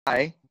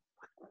Hi,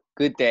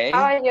 good day.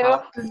 How are you?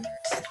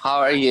 How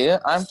are you?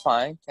 I'm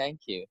fine,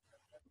 thank you.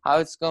 How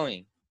it's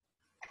going?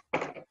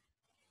 Good.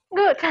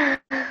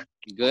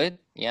 Good,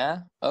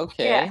 yeah,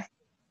 okay.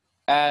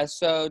 Yes.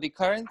 So the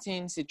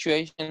quarantine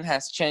situation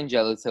has changed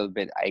a little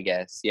bit, I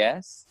guess,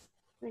 yes?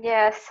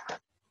 Yes.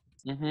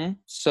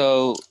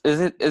 So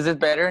is it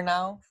better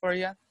now for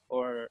you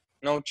or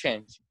no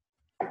change?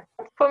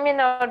 For me,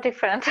 no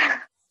different.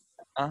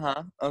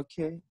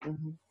 Okay.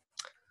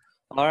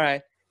 All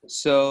right.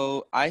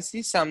 So I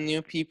see some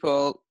new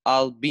people.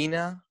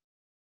 Albina.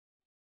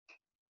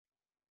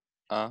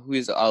 Who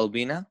is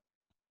Albina?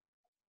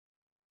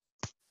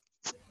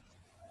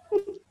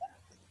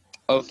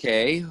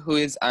 Okay. Who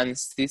is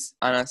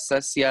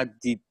Anastasia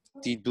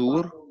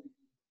Didur?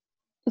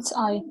 It's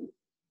I.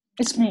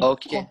 It's me.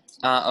 Okay.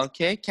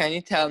 Okay. Can you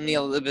tell me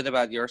a little bit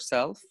about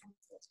yourself?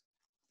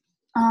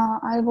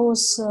 I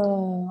was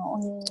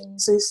on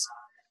this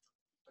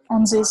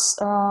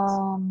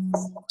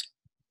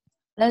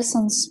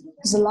lessons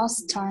the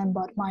last time,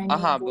 but my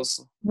name was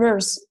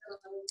Verse.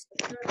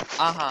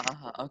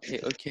 Okay.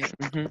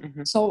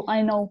 So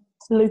I know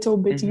a little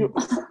bit you.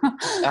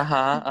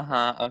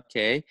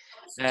 Okay.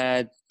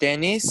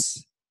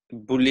 Denis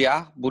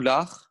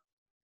Bulach,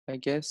 I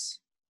guess.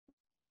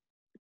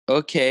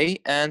 Okay,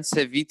 and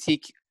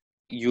Savitik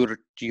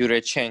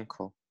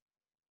Yurechenko.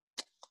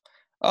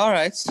 All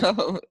right,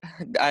 so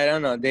I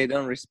don't know. They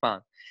don't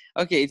respond.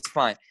 Okay, it's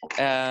fine.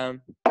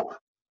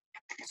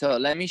 So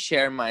let me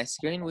share my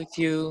screen with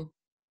you.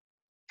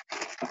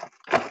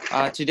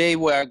 Today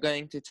we are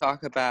going to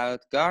talk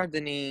about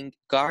gardening,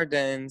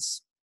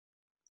 gardens,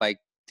 like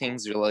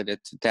things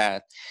related to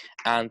that,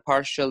 and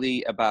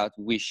partially about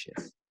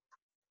wishes.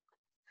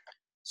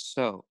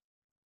 So,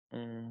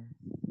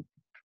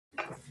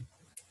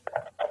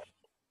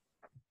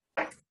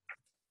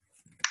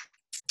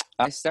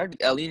 I start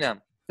with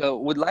Elena. So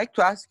would like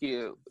to ask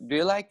you, do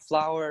you like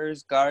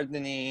flowers,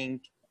 gardening,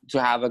 to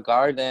have a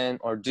garden,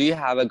 or do you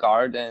have a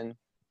garden?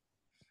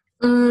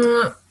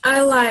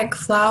 I like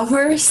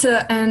flowers,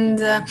 and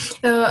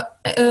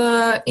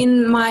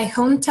in my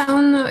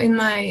hometown,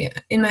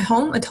 in my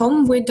home at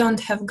home, we don't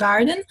have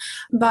garden,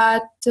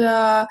 but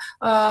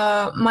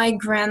my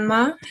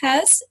grandma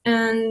has,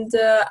 and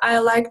I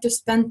like to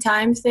spend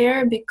time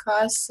there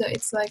because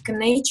it's like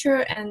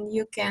nature, and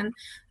you can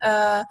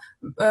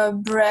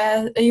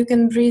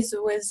breathe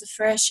with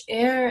fresh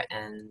air,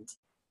 and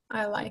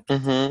I like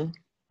it.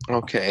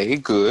 Okay,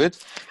 good.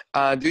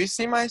 Do you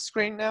see my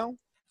screen now?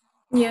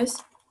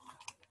 Yes.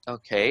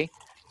 Okay.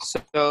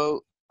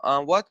 So,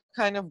 what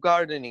kind of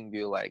gardening do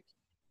you like?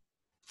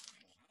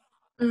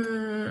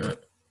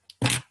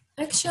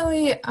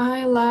 Actually,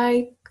 I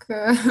like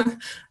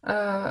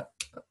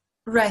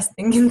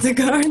resting in the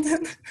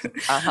garden,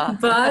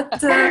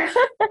 but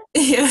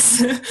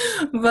yes,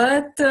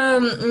 but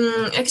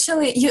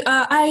actually,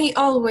 I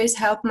always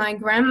help my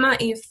grandma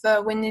if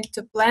we need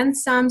to plant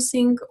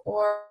something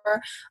or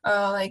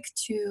like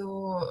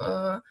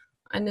to.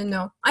 I don't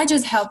know. I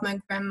just help my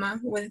grandma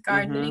with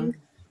gardening.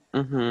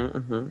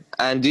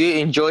 And do you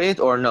enjoy it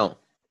or no?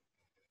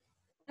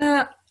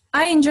 I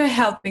enjoy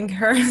helping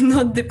her,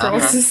 not the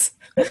process.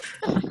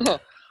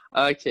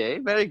 Okay,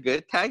 very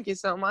good. Thank you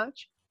so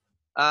much.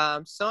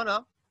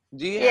 Sona,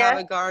 do you have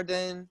a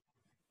garden?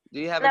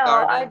 Do you have a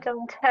garden? No, I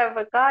don't have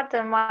a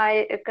garden.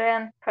 My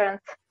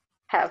grandparents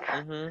have.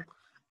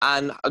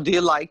 And do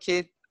you like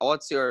it?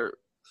 What's your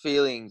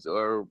feelings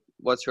or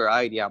what's your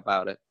idea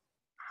about it?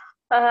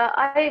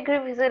 I agree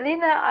with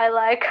Alina. I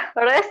like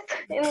rest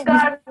in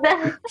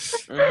garden,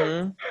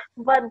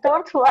 but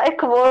don't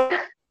like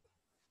work.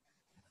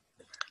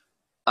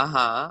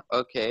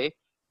 Okay.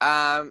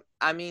 I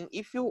mean,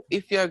 if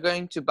you're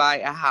going to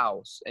buy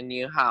a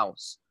new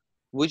house,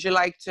 would you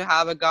like to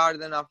have a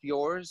garden of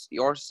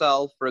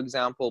yourself, for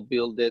example,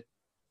 build it?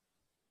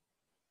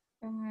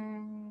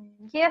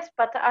 Yes,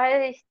 but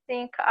I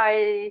think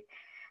I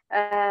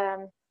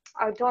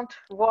don't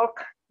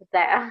work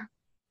there.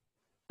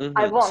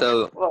 I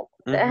won't work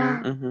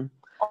there.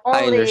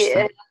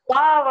 Only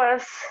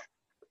flowers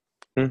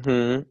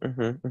and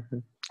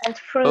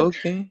fruit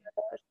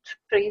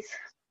trees.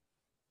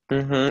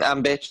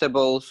 And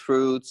vegetables,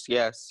 fruits,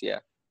 yes, yeah.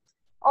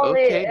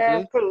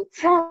 Only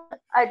fruits.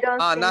 I don't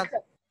think.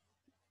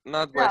 Not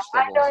No, vegetables.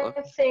 I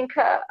don't think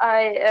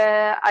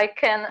I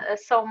can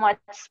so much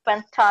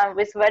spend time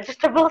with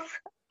vegetables.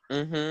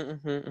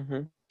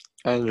 I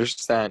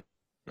understand.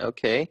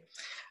 Okay.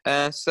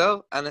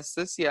 So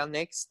Anastasia,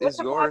 next is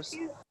yours.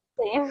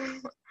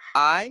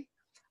 My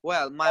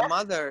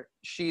mother,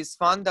 she's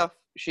fond of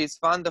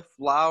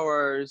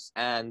flowers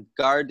and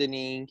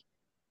gardening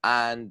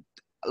and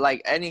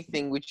like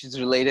anything which is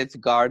related to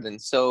garden.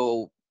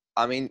 So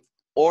I mean,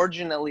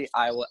 originally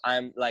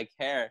I'm like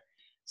her,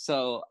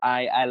 so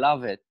I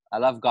love it. I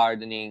love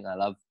gardening. I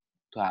love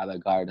to have a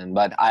garden,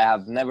 but I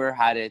have never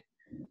had it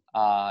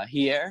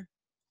here.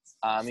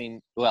 I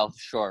mean, well,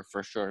 sure,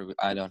 for sure,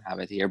 I don't have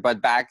it here,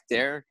 but back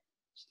there,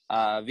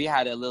 we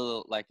had a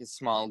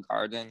small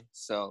garden,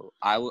 so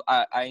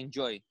I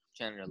enjoy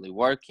generally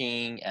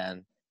working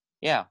and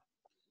yeah.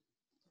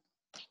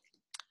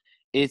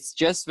 It's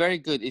just very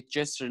good. It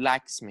just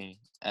relaxes me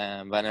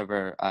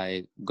whenever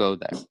I go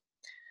there.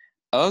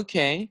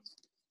 Okay.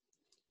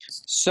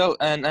 So,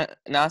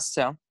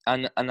 Anastasia,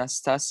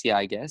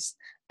 I guess,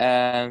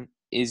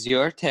 is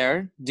your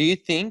turn. Do you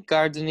think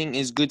gardening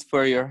is good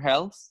for your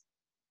health?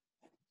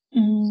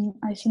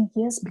 I think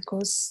yes,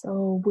 because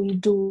we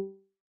do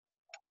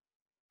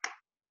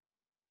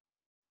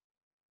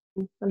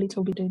a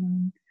little bit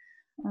in,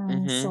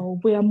 so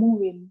we are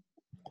moving.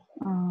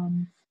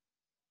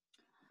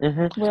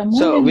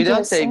 So we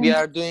don't say we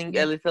are doing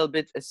a little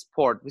bit of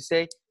sport. We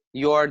say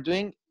you are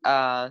doing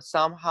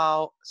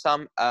somehow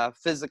some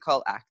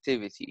physical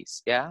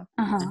activities. Yeah.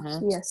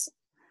 Yes.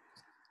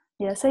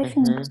 Yes, I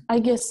think. I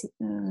guess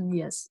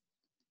yes.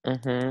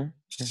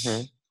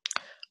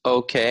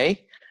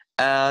 Okay.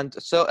 And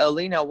so,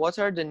 Elena, what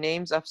are the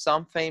names of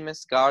some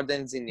famous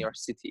gardens in your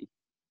city?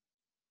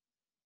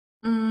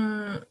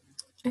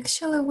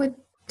 Actually, we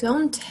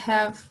don't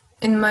have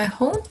in my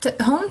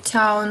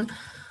hometown,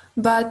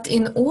 but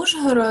in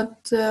Uzhhorod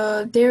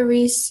there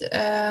is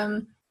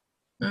a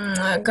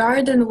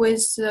garden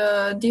with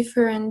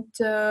different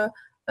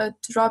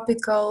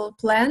tropical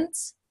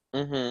plants.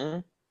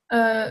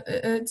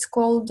 It's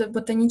called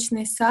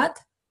Ботаничный сад.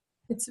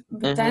 It's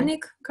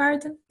botanic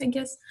garden, I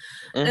guess,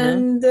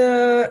 and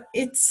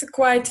it's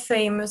quite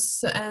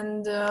famous,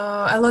 and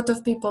a lot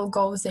of people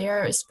go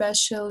there,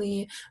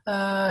 especially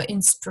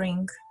in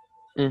spring.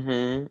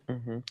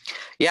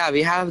 Yeah,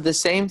 we have the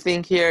same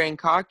thing here in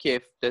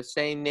Kharkiv, the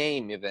same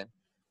name even.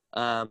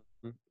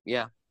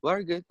 Yeah,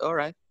 very good. All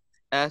right.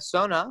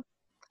 Sona,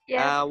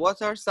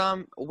 what are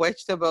some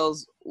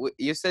vegetables?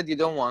 You said you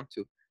don't want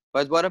to,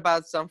 but what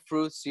about some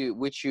fruits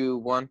which you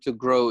want to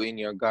grow in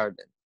your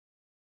garden?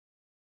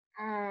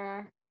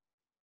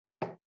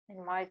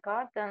 In my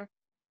garden?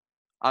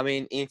 I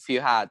mean, if you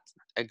had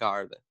a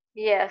garden.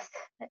 Yes,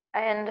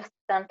 I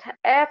understand.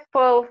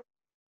 Apple,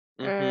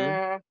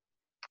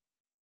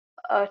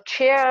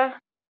 cherries.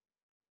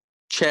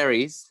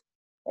 Cherries,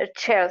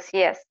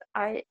 yes.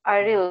 I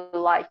really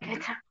like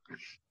it.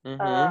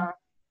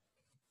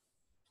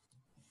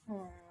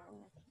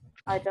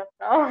 I don't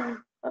know.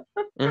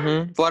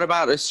 What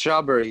about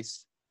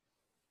strawberries?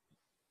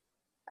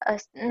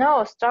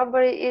 No,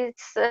 strawberry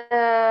it's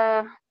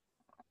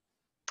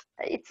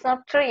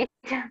not tree.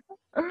 Yeah,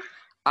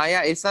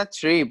 it's not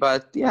tree,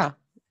 but yeah.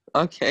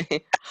 Okay.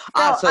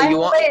 No, so I'm you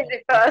want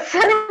lazy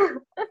person.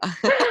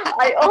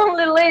 I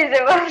only lazy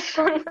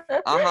version.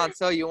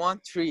 So you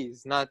want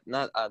trees, not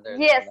other.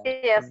 Yes.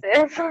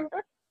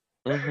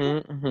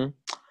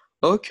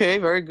 Okay,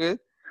 very good.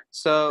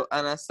 So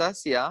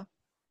Anastasia,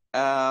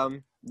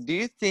 do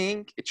you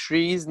think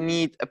trees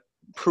need a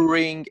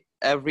pruning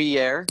every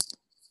year?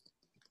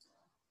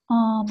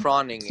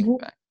 Pruning, in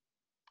fact.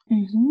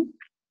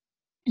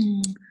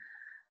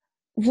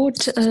 What?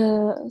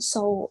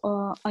 So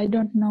I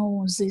don't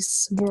know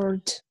this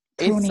word.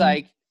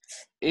 Pruning.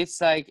 It's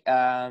like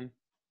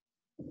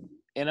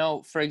you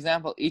know, for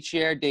example, each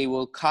year they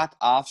will cut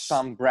off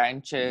some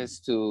branches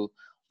to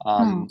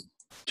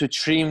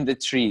trim the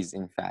trees.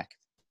 In fact.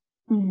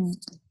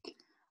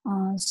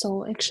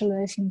 So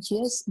actually, I think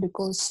yes,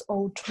 because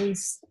all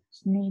trees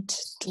need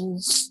to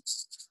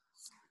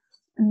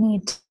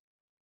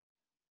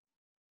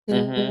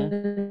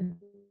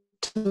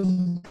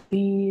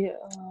be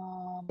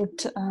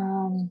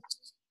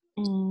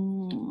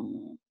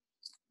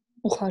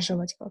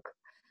ухаживать как.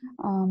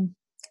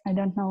 I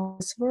don't know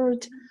this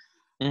word.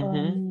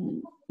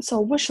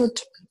 So we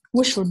should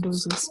do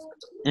this.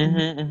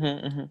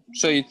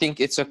 So you think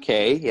it's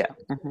okay? Yeah.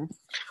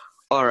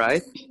 All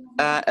right.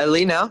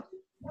 Elena.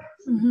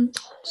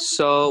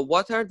 So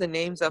what are the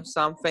names of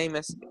some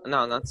famous,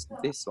 no, not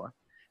this one.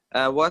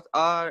 What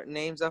are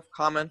names of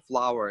common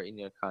flower in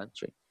your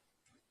country?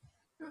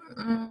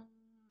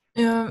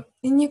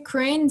 In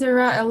Ukraine, there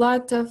are a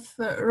lot of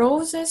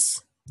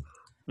roses,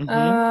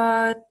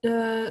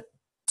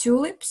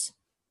 tulips.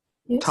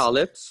 Yes.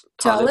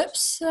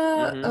 Tulips.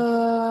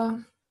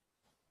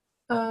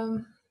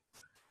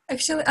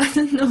 Actually, I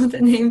don't know the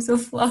names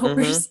of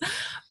flowers.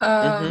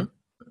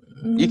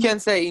 You can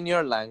say in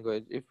your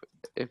language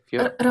if you.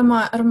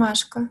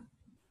 Ромашка.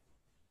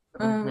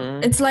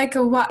 It's like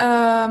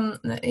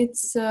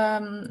it's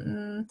a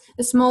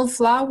small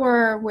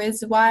flower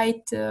with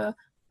white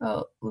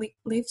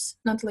leaves,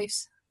 not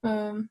leaves.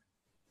 I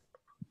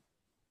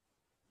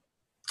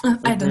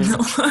don't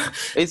know.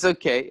 It's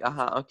okay.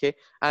 Okay.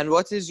 And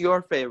what is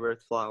your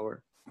favorite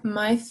flower?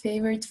 My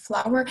favorite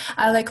flower,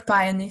 I like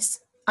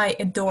peonies. I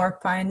adore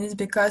peonies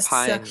because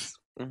pines.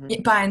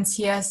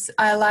 Yes,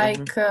 I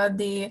like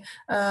the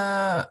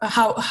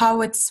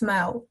how it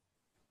smell.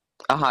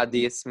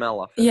 The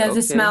smell of it. Yeah,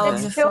 the smell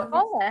of the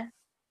flower.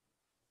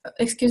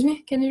 Excuse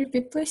me, can you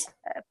repeat, please?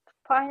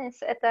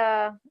 Pines,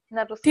 это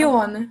на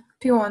русском.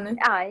 Пионы.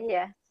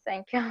 Yeah,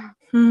 thank you.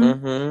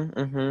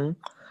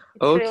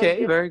 Okay,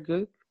 really very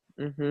good.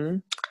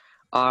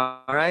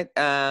 All right.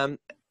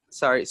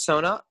 Sorry,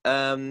 Sona.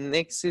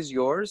 Next is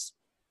yours.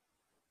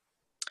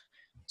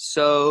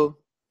 So,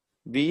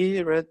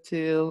 we read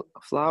till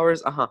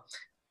flowers.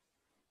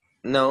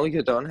 No,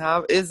 you don't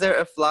have. Is there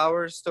a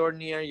flower store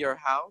near your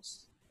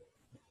house?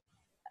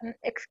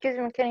 Excuse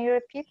me, can you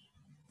repeat?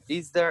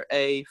 Is there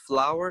a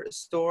flower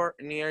store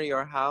near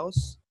your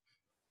house?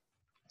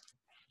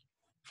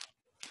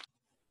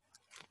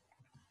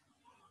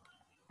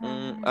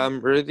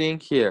 I'm reading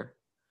here.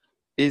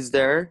 Is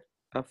there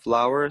a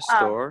flower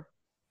store?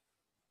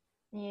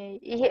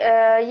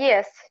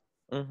 Yes.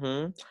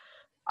 Do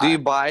you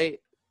buy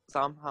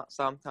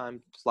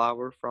sometimes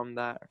flower from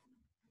there?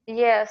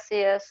 Yes.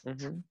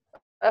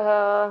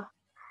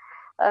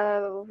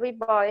 We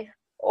buy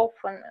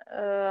often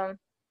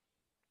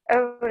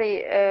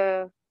every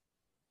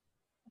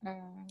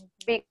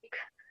week.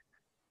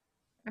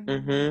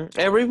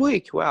 Every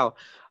week. Wow.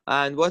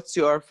 And what's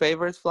your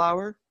favorite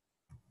flower?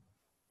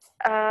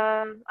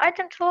 I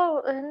don't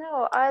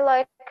know. I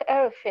like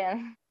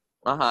everything.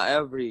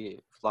 Every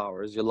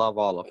flowers. You love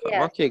all of them.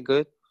 Yes. Okay,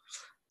 good.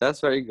 That's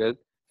very good.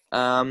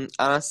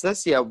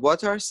 Anastasia,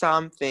 what are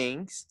some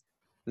things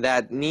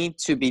that need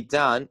to be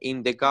done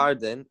in the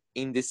garden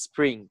in the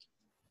spring?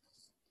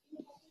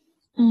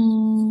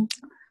 In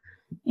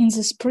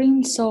the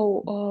spring,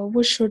 so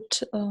we should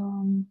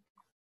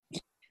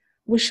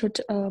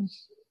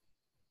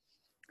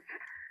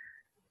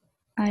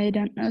I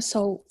don't know.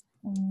 So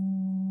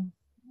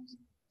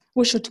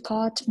we should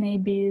cut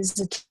maybe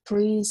the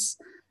trees,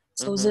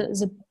 so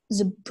the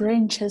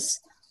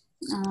branches.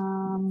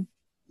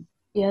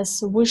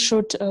 Yes, we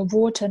should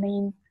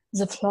watering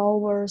the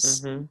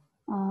flowers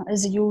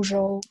as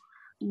usual.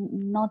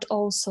 Not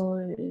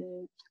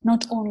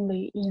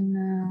only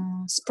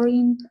in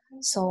spring,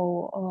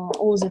 so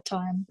all the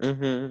time.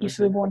 If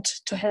we want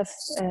to have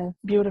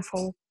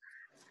beautiful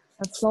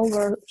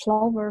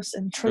flowers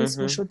and trees,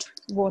 we should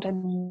water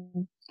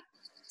them.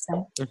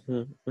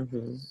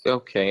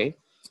 Okay.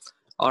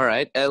 All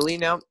right,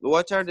 Elena.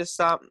 What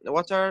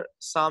are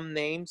some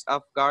names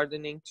of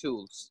gardening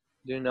tools?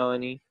 Do you know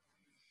any?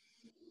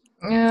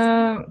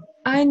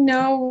 I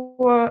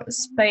know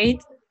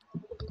spade,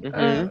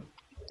 and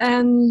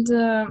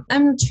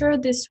I'm not sure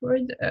this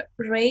word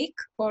rake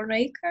or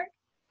raker.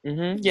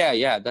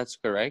 Yeah, that's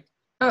correct.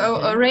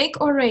 A rake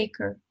or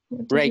raker?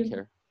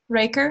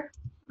 Raker.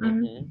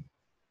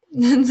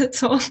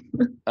 That's all.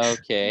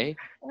 Okay.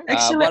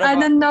 Actually, I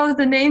don't know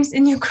the names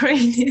in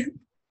Ukrainian.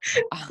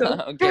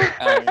 Okay,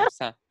 I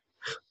understand.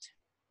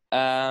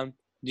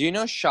 Do you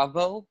know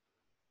shovel?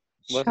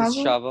 What is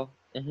shovel?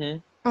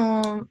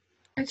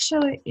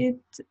 Actually,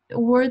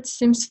 word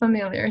seems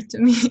familiar to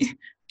me,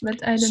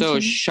 but I don't. So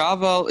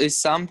shovel is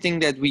something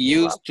that we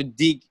use to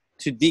dig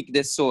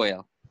the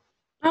soil.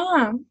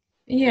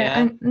 Yeah.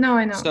 I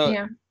know. So,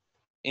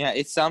 yeah,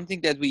 it's something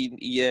that we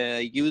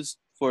use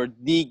for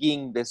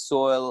digging the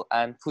soil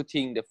and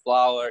putting the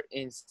flower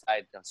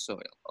inside the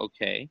soil.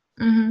 Okay.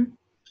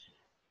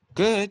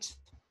 Good.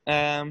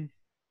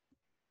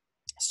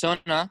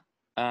 Sona,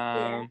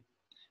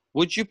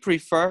 would you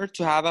prefer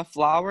to have a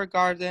flower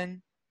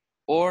garden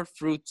or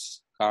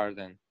fruits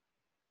garden?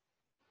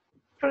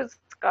 Fruits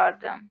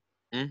garden.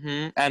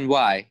 And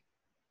why?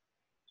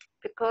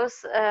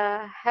 Because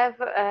have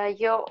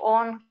your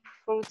own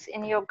fruits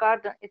in your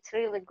garden. It's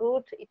really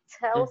good. It's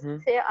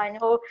healthy. I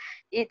know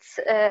it's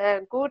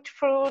good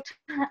fruit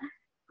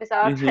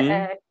without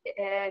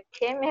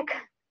chemical.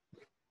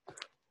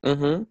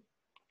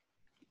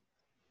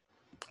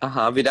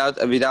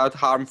 Without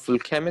harmful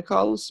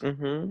chemicals.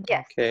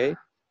 Yes. Okay.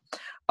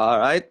 All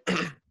right.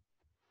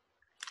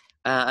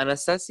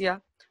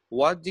 Anastasia,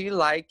 what do you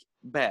like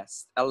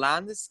best? A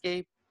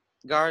landscape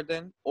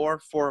garden or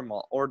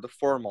the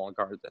formal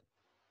garden?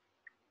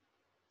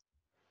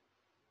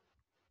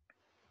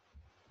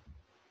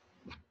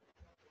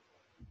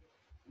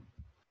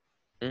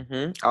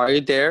 Are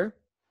you there?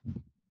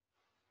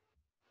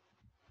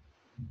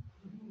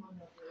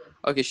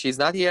 Okay, she's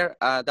not here.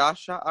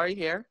 Dasha, are you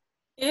here?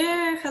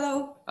 Yeah,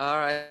 hello. All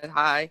right,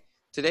 hi.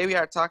 Today we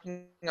are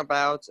talking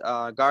about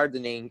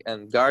gardening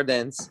and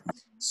gardens.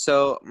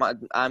 So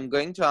I'm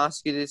going to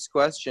ask you this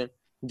question.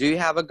 Do you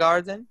have a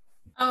garden?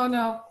 Oh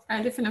no,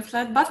 I live in a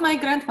flat, but my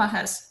grandma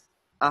has.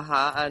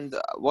 And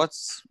what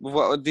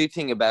do you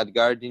think about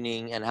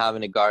gardening and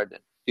having a garden?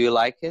 Do you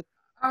like it?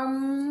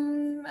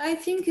 I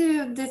think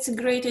that's a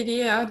great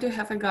idea to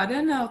have a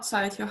garden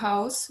outside your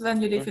house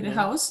when you live in a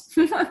house.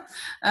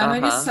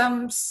 Maybe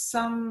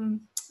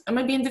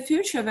maybe in the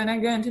future when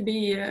I'm going to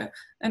be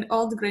an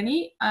old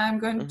granny, I'm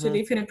going to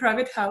live in a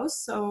private house.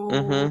 So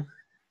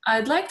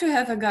I'd like to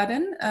have a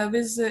garden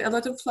with a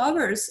lot of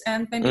flowers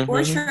and maybe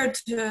orchard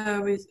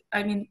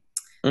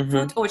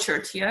fruit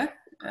orchard.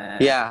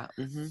 Yeah.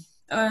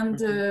 And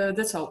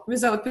that's all.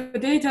 Without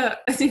potato,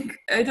 I think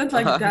I don't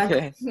like that.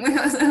 Okay.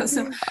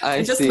 So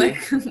I just like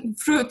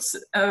fruits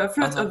or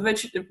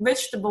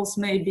vegetables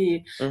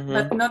maybe,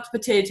 but not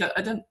potato.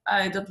 I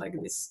don't like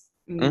this.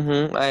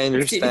 I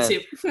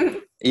understand.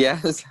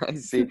 Yes, I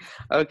see.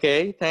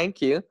 Okay,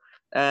 thank you.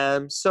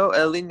 So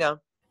Elena,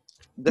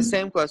 the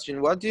same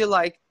question. What do you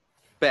like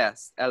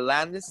best, a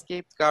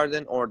landscape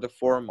garden or the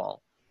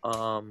formal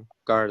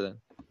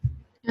garden?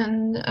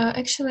 And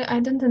actually, I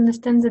don't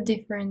understand the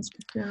difference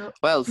between.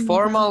 Well,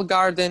 formal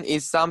garden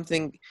is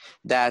something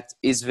that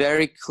is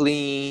very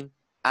clean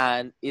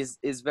and is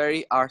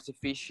very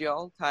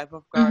artificial type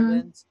of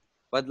gardens,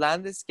 but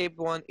landscape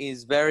one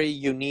is very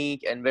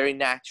unique and very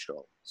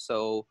natural.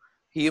 So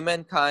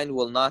humankind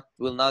will not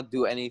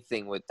do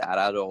anything with that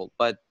at all.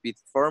 But with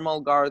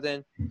formal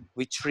garden,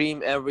 we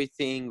trim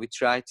everything, we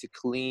try to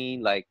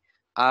clean, like,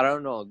 I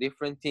don't know,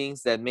 different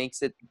things that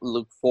makes it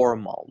look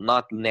formal,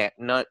 not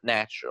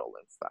natural,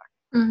 in fact.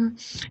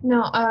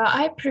 No,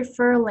 I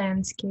prefer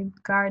landscape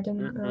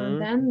garden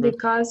then,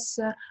 because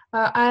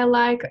I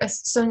like,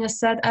 as Sonia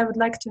said, I would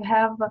like to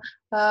have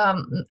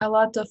a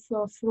lot of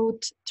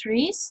fruit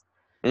trees.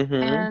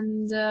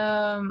 And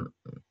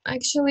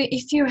actually,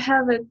 if you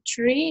have a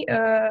trees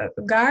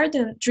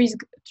garden,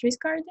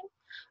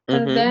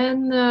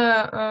 then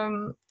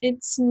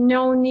it's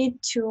no need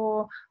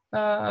to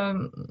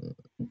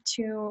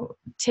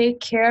take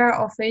care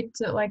of it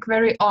like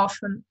very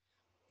often.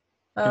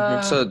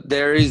 So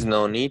there is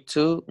no need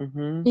to.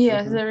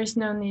 Yes, there is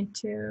no need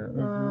to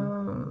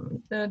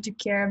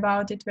care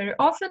about it very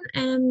often,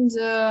 and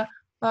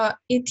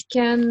it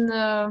can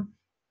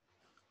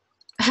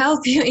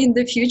help you in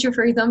the future.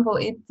 For example,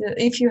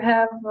 if you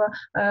have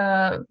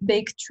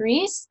big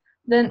trees,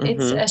 then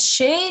it's a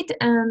shade,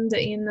 and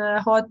in a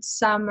hot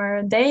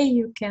summer day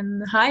you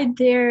can hide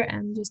there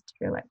and just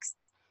relax.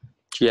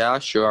 Yeah,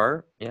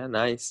 sure. Yeah,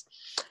 nice.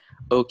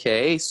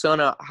 Okay,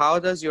 Sona, how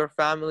does your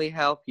family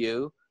help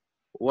you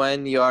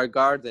when you are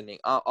gardening?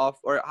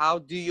 Or how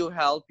do you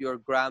help your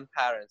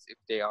grandparents if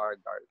they are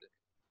gardening?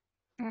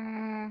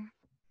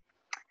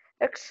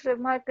 Actually,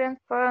 my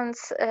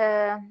grandparents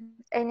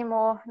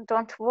anymore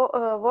don't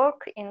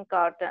work in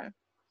garden.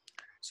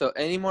 So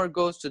anymore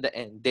goes to the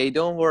end. They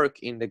don't work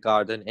in the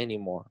garden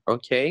anymore.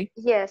 Okay.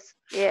 Yes.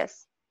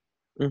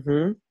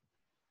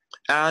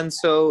 And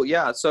so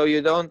so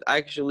you don't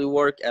actually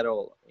work at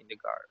all in the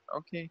garden.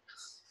 Okay.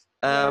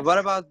 Yes. What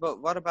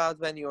about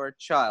when you were a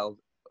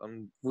child?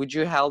 Would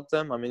you help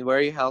them? I mean,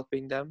 were you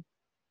helping them?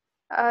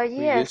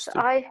 Yes,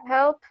 I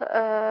helped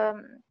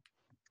them.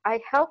 I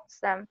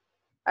helped them.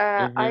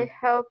 I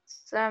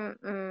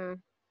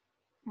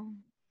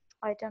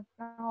don't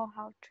know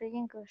how to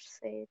English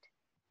say it.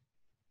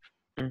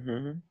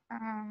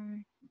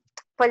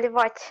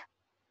 Поливать.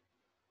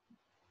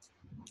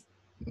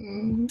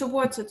 To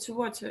water.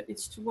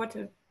 It's to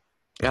water.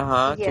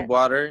 Yes. To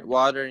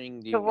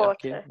watering the. To water.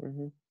 Okay.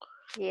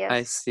 Yes.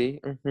 I see.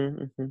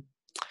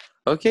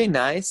 Okay,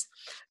 nice.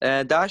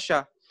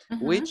 Dasha,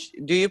 which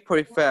do you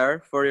prefer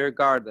for your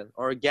garden,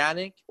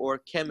 organic or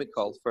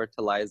chemical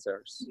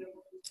fertilizers?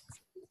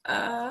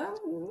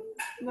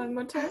 One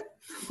more time.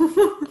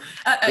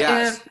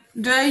 Yes.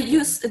 Do I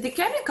use the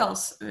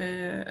chemicals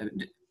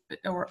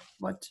or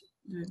what?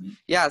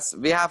 Yes,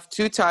 we have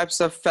two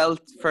types of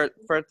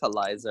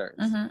fertilizers.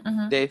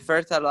 They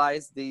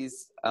fertilize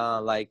these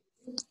like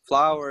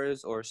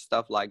flowers or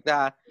stuff like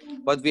that,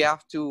 but we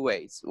have two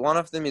ways. One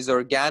of them is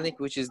organic,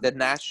 which is the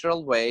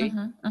natural way.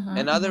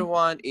 Another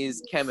one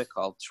is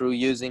chemical, through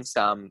using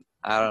some,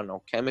 I don't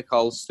know,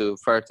 chemicals to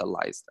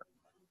fertilize them.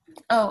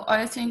 Oh,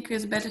 I think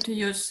it's better to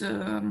use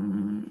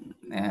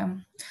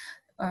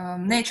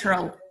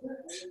natural.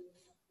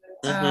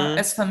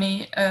 As for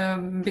me,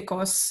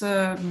 because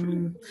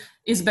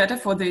it's better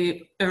for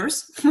the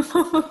earth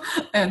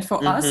and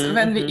for us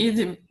when we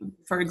eat,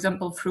 for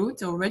example,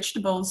 fruit or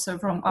vegetables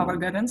from our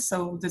gardens.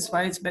 So that's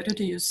why it's better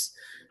to use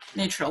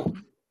natural.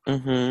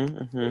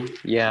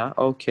 Yeah,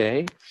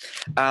 okay.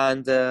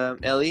 And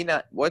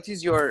Elena, what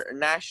is your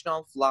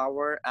national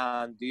flower,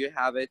 and do you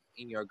have it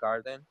in your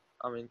garden?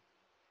 I mean,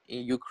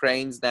 in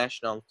Ukraine's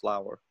national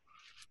flower.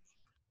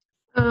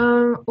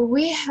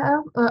 We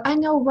have, I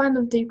know one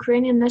of the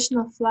Ukrainian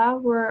national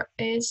flower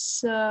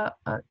is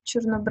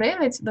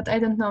Chornobrevets, but I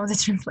don't know the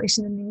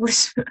translation in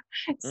English.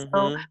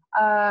 So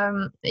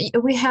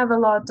we have a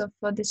lot of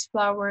these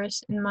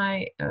flowers in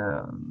my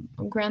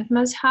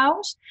grandma's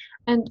house,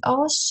 and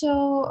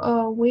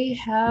also we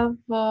have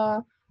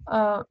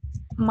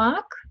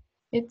mak.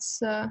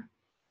 It's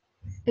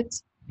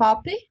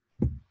poppy,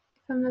 if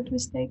I'm not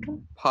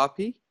mistaken.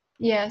 Poppy?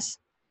 Yes.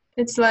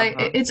 It's like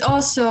it's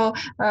also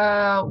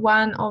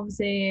one of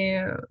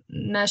the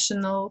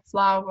national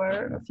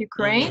flower of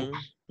Ukraine,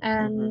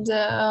 and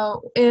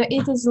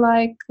it is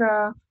like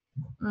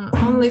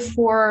only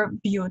for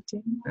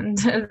beauty, and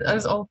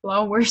as all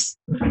flowers.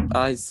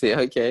 I see.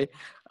 Okay.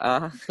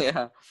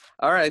 Yeah.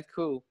 All right.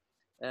 Cool.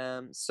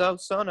 So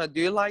Sona,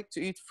 do you like to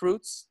eat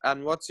fruits,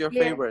 and what's your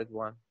favorite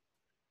one?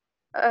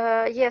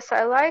 Yes,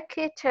 I like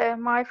it.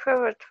 My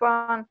favorite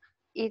one,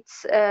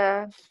 it's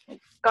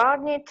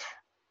garnet.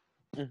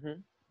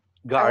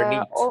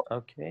 Garnet.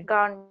 Okay.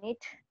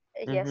 Garnet.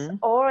 Yes.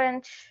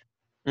 Orange.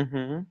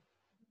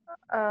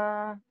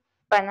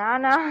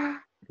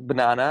 Banana.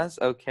 Bananas.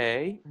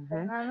 Okay.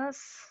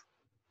 Bananas.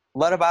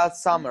 What about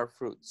summer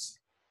fruits?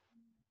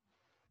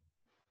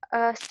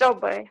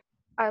 Strawberry.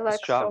 I like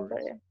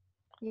strawberry.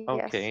 Yes.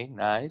 Okay,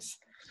 nice.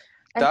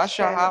 And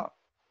Dasha, cherry.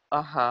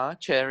 how?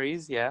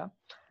 Cherries. Yeah.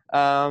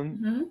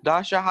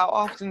 Dasha, how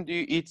often do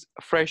you eat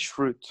fresh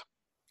fruit?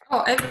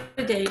 Oh,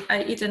 every day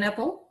I eat an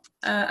apple.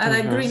 I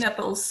like green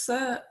apples,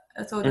 so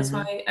that's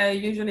why I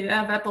usually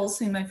have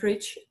apples in my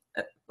fridge.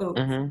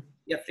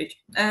 Fridge.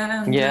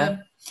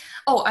 And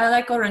I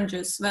like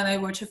oranges when I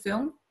watch a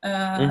film.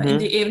 In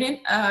the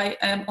evening, I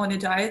am on a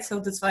diet, so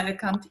that's why I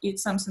can't eat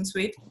something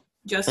sweet,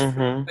 just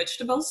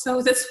vegetables.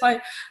 So that's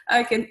why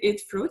I can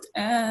eat fruit,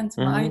 and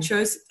my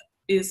choice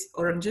is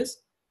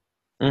oranges.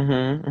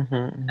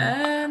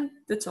 And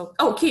that's all.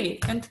 Oh, kiwi.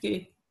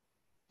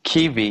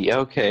 Kiwi,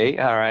 okay,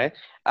 all right.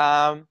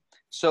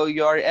 So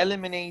you're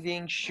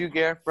eliminating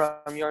sugar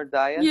from your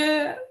diet?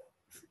 Yeah.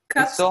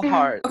 It's so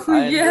hard.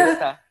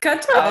 I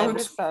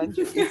understand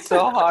you. It's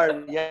so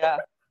hard. Yeah.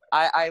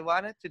 I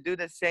wanted to do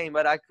the same,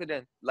 but I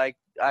couldn't. Like,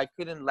 I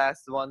couldn't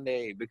last one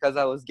day because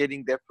I was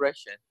getting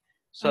depression.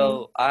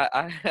 So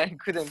I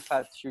couldn't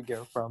cut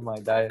sugar from my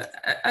diet.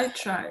 I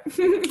try.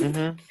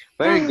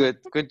 Very good.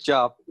 Good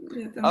job.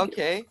 Yeah,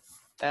 okay.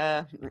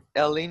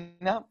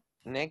 Elena,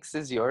 next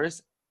is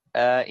yours.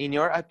 In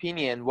your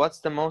opinion, what's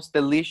the most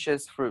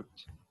delicious fruit?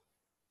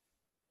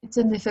 It's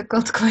a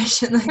difficult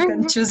question. I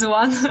can choose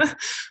one.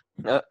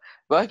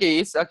 Okay,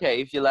 it's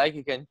okay. If you like,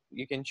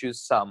 you can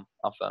choose some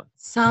of them.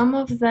 Some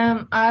of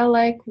them, I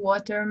like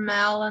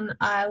watermelon.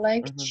 I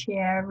like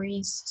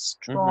cherries,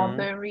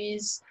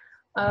 strawberries.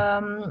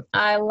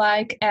 I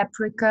like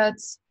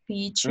apricots,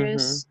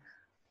 peaches.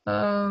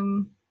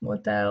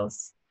 What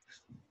else?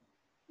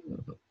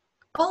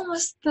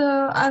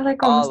 I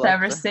like almost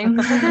everything.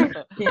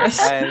 Yes.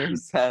 I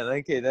understand.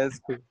 Okay, that's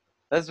good.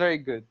 That's very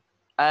good.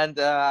 And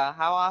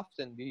how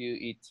often do you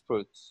eat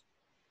fruits?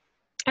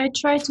 I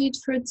try to eat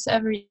fruits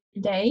every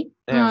day.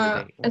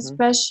 Every day.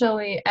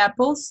 Especially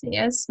apples,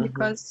 yes,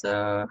 because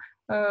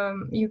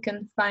you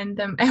can find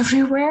them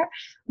everywhere.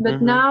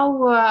 But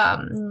now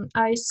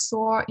I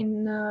saw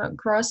in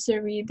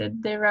grocery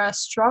that there are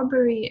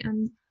strawberry,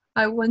 and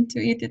I want to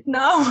eat it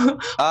now.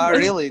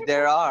 Really?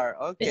 There are?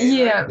 Okay.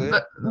 Yeah,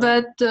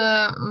 but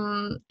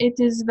it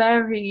is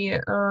very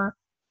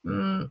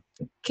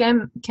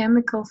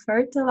chemical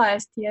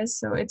fertilized, yes,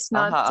 so it's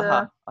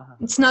not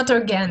it's not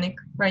organic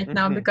right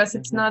now because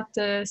it's not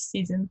the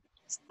season.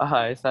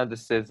 It's not the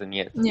season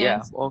yet.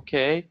 Yes. Yeah.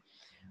 Okay.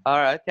 All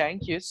right.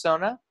 Thank you,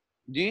 Sona.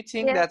 Do you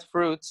think that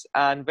fruits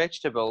and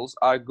vegetables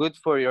are good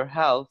for your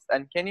health?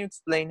 And can you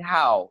explain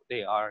how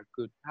they are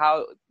good?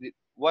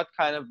 What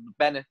kind of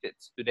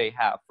benefits do they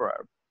have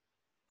for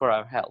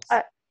our health?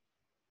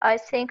 I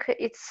think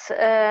it's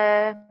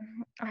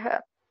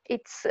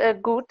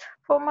good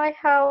for my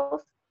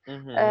health.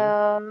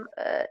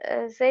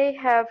 They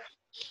have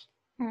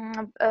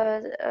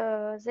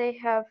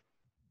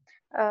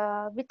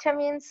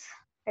vitamins.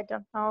 I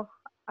don't know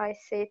I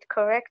say it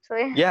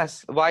correctly.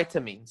 Yes,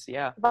 vitamins.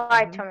 Yeah.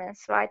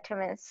 Vitamins.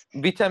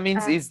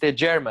 Vitamins is the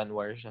German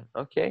version.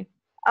 Okay.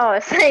 Oh,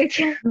 thank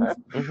you.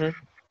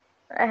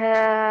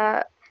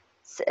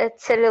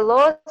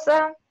 Cellulose.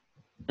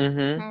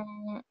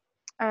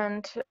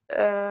 And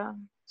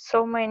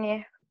so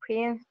many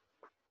things.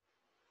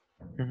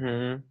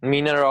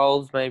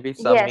 Minerals, maybe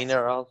some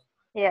minerals.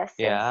 Yes.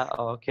 Yeah.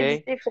 Okay.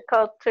 It's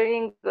difficult to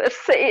English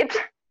say it.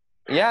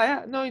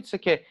 Yeah. No, it's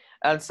okay.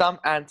 And some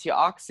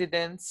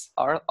antioxidants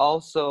are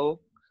also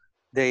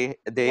they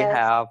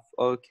have.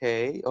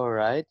 Okay. All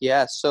right.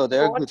 Yeah. So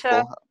they're good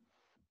for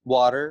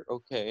water.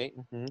 Okay.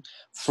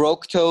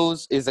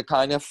 Fructose is a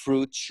kind of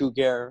fruit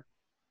sugar.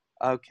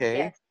 Okay.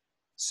 Yes.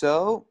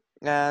 So,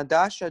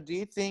 Dasha, do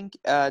you think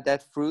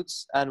that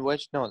fruits and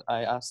no,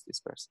 I asked this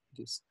person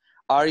this.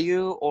 Are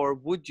you or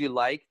would you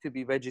like to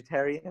be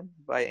vegetarian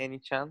by any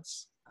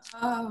chance?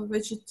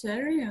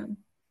 Vegetarian.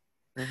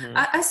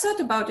 I thought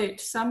about it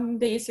some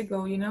days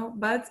ago,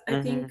 but I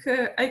think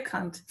I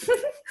can't.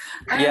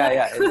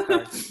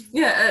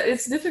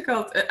 It's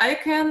difficult. I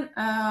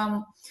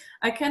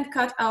can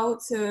cut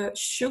out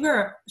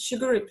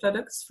sugary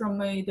products from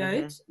my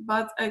diet,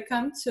 but I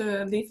can't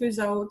live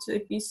without a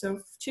piece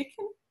of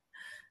chicken.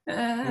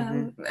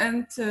 And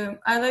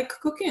I like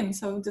cooking,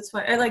 so that's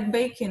why I like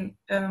baking.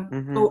 I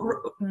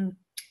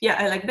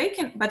like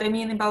baking, but I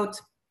mean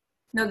about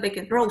not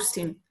baking,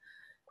 roasting.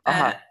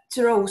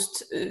 To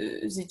roast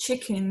the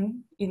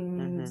chicken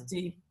in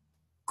the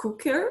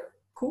cooker.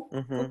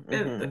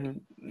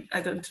 I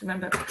don't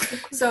remember.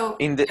 So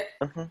in the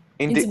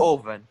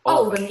oven.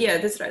 Oven, yeah,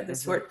 that's right.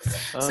 That's word.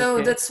 Okay.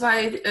 So that's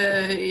why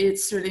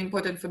it's really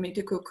important for me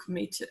to cook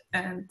meat,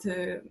 and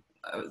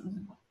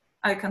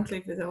I can't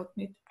live without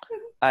meat.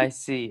 I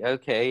see.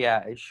 Okay.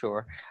 Yeah.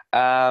 Sure.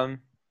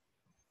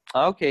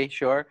 Okay.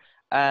 Sure.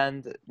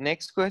 And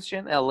next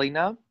question,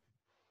 Elena.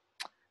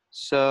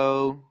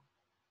 So.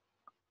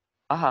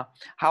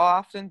 How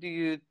often do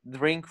you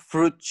drink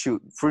fruit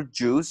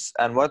juice,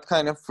 and what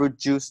kind of fruit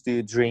juice do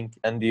you drink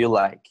and do you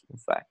like, in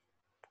fact?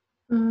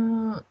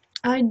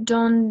 I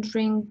don't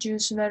drink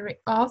juice very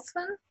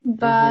often,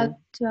 but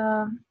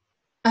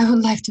I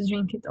would like to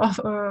drink it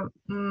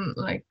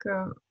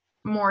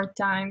more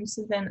times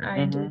than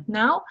I do it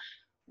now.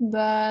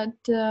 But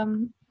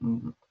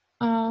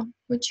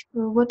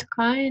what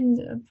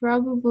kind?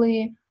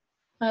 Probably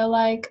I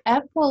like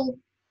apple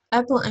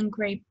and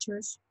grape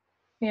juice.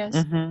 Yes.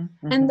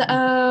 And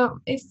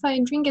if I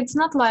drink, it's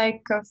not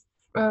like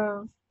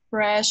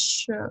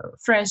fresh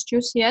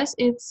juice. Yes,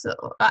 it's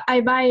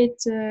I buy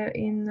it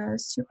in a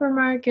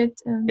supermarket.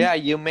 And yeah,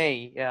 you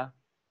may. Yeah.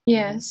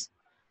 Yes,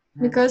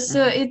 because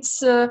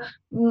it's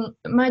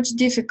much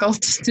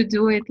difficult to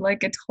do it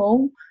like at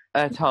home.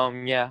 At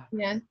home, yeah.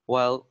 Yeah.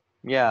 Well,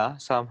 yeah,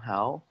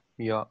 somehow.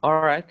 Yeah.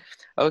 All right.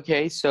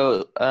 Okay.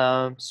 So,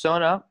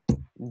 Sona,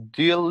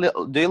 do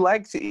you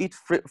like to eat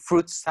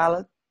fruit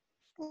salad?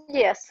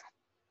 Yes.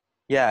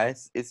 Yeah,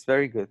 it's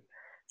very good.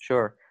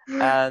 Sure.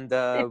 And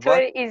it's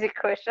very easy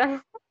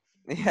question.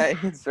 Yeah,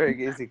 it's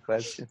very easy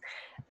question.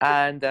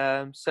 And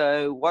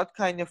so, what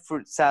kind of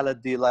fruit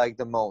salad do you like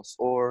the most,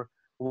 or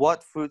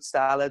what fruit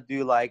salad do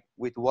you like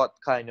with what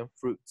kind of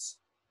fruits?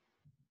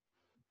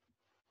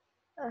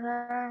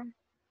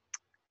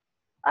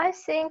 I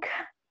think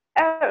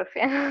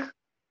everything.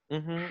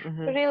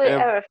 Really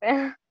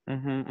everything.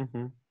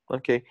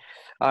 Okay.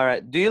 All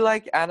right. Do you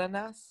like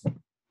ananas?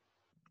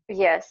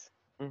 Yes.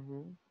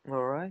 All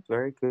right.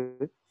 Very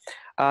good.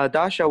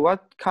 Dasha,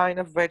 what kind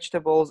of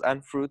vegetables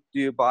and fruit do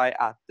you buy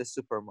at the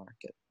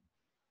supermarket?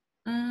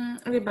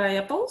 We buy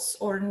apples,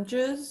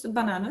 oranges,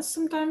 bananas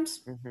sometimes.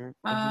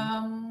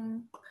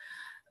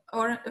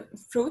 Or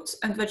fruits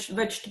and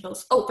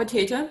vegetables. Oh,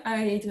 potato.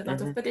 I eat a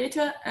lot of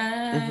potato.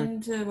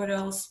 And what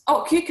else?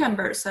 Oh,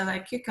 cucumbers. I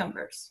like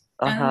cucumbers.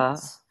 And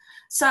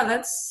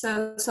salads.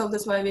 So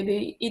that's why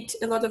we eat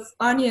a lot of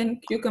onion,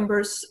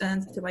 cucumbers,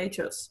 and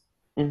tomatoes.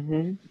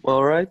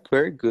 All right.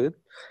 Very good.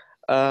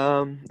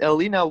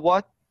 Elena,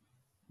 what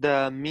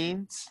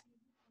means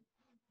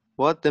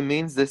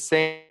the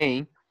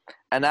saying,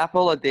 an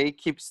apple a day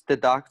keeps the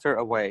doctor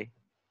away?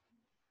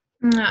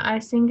 I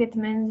think it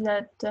means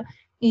that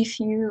if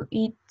you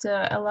eat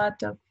a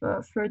lot of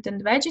fruit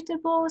and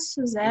vegetables,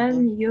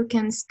 then you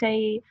can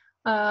stay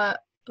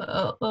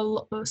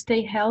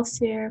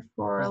healthier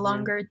for a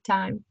longer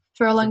time,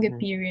 for a longer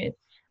period.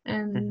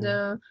 And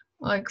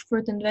like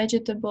fruit and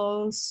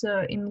vegetables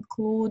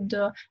include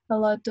a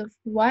lot of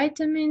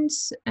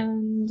vitamins,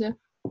 and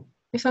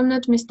if I'm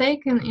not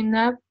mistaken, in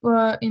the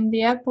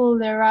apple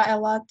there are a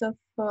lot of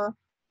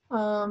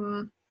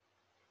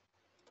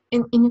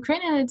in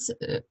Ukrainian it's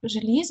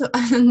железо.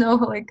 I don't know,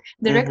 like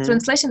direct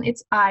translation,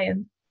 it's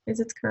iron. Is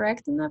it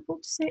correct in apple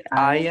to say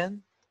iron?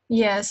 Iron?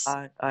 Yes.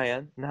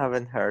 Iron? I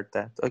haven't heard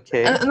that.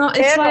 Okay. No,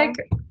 it's like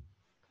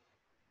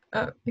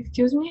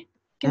excuse me,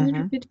 can you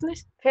repeat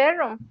please?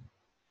 Ferrum.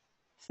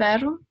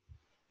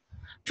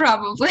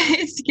 Probably.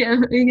 It's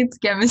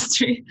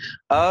chemistry.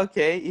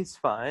 Okay, it's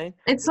fine.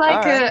 It's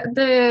like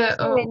the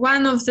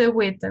one of the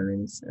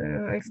vitamins,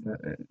 if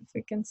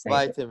we can say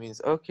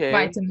vitamins. Okay.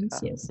 Vitamins,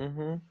 yes.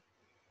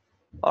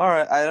 All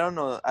right, I don't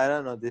know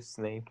this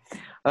name.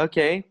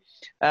 Okay.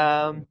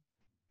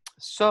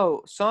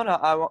 So Sona,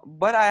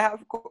 but I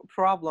have a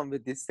problem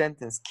with this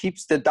sentence.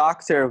 Keeps the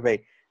doctor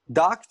away.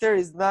 Doctor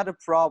is not a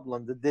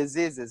problem. The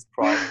disease is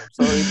problem.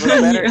 So it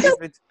was better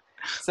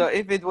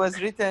if it was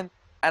written,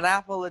 an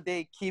apple a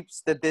day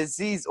keeps the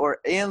disease or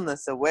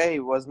illness away,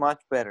 was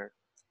much better.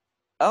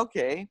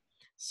 Okay.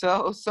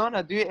 So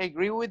Sona, do you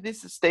agree with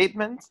this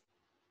statement?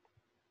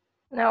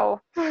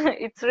 No,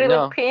 it's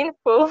really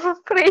painful.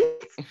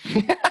 Please.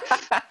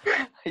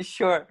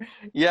 Sure.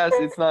 Yes,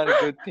 it's not a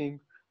good thing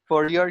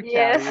for your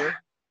career.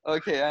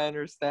 Okay, I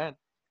understand.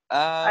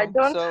 I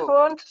don't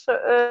want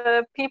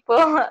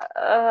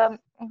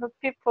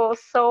people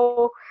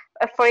so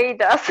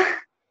afraid of.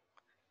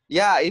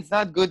 Yeah, it's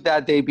not good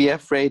that they be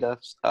afraid of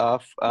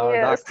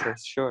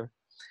doctors. Sure.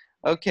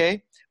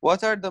 Okay.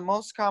 What are the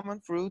most common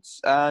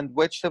fruits and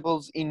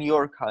vegetables in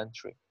your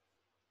country?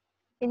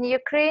 In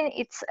Ukraine,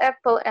 it's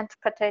apple and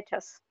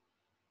potatoes.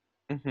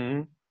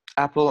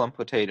 Apple and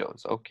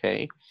potatoes.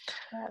 Okay.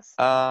 Yes.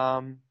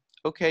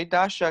 Okay,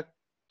 Dasha,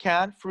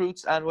 can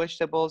fruits and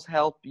vegetables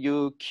help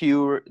you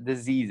cure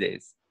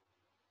diseases?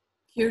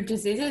 Cure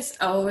diseases?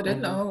 Oh, I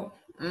don't know.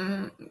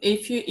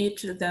 If you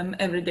eat them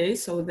every day,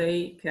 so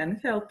they can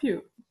help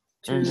you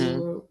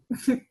to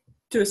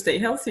to stay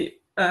healthy.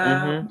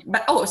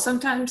 But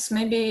sometimes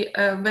maybe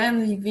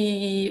when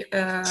we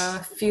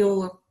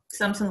feel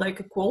something like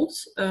a cold,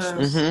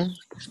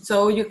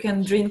 so you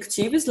can drink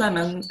tea with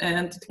lemon,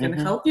 and it can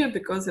help you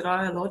because there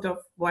are a lot of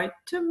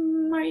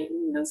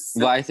vitamins.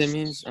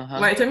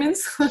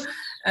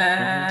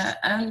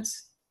 And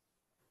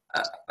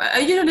I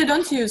usually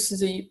don't use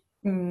the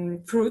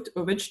fruit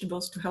or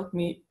vegetables to help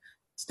me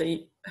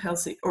stay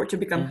healthy or to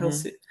become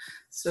healthy.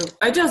 So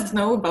I just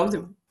know about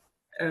the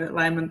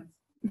lemon.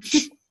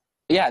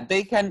 Yeah,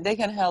 they can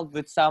help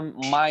with some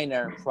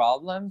minor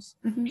problems.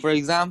 For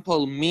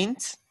example,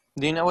 mint.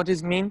 Do you know what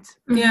is mint?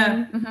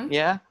 Yeah.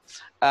 Yeah.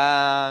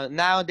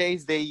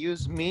 Nowadays they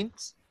use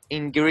mint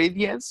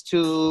ingredients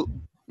to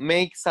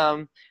make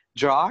some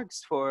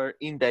drugs for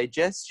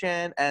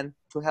indigestion and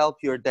to help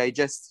your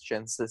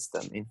digestion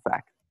system, in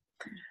fact.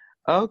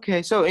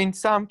 Okay, so in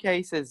some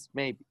cases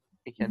maybe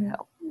it can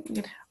help.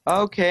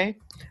 Okay.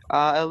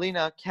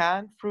 Elena,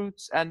 can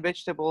fruits and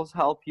vegetables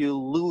help you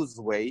lose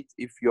weight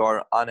if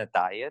you're on a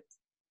diet?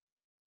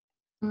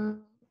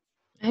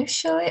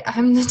 Actually,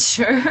 I'm not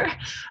sure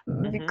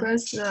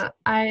because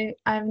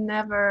I've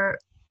never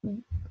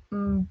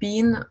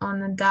been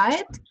on a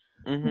diet,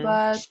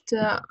 but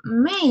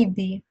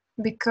maybe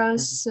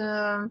because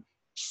they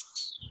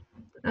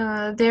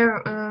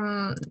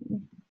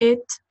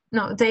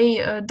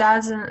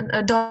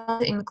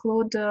don't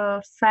include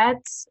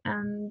fats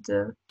and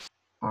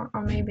or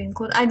maybe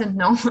include, I don't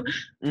know.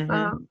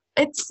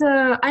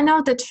 I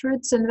know that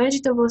fruits and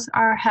vegetables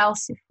are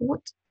healthy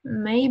food.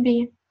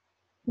 Maybe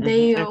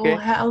they will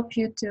help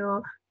you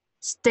to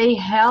stay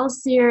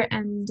healthier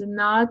and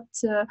not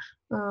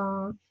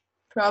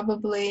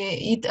probably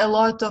eat a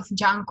lot of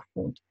junk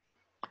food,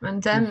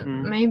 and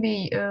then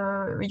maybe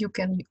you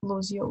can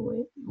lose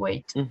your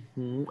weight.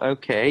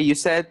 Okay, you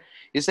said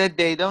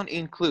they don't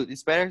include.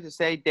 It's better to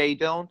say they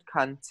don't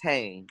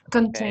contain.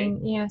 Contain,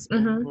 okay? Yes.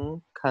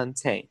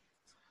 Contain.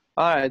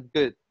 All right,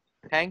 good.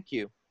 Thank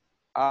you.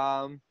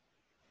 Oh,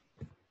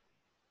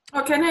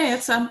 can I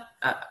add some?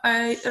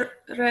 I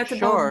read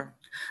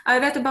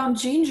about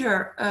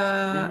ginger.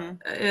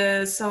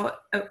 So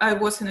I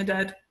was in a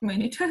diet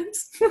many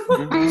times.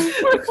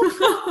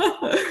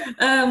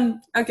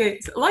 Okay,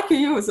 so lucky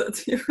you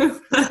that you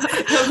have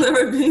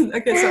never been.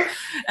 Okay, so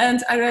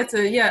and I read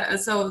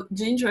so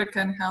ginger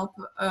can help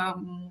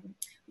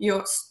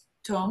your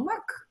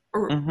stomach,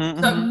 or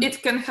so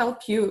it can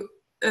help you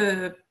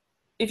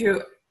if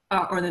you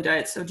are on a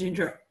diet. So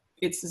ginger,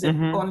 it's the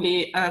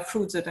only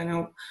fruit that I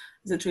know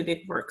that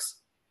really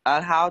works.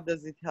 And how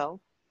does it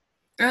help?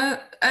 I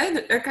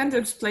can't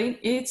explain.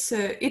 It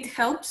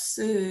helps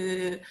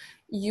the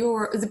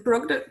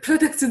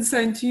products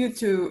inside you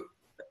to.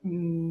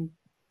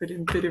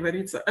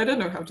 I don't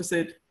know how to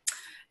say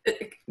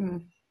it.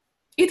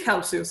 It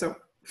helps you. So.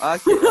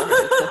 Okay.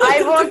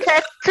 I want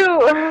that too.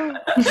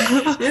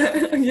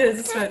 Yes,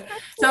 that's right.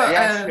 So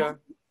sure.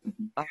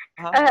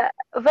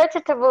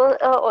 Vegetable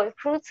or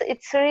fruits,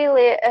 it's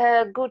really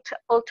a good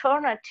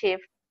alternative.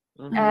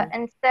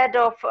 Instead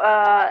of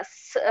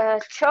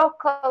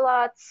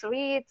chocolate,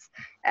 sweets,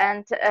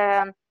 and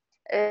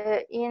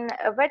in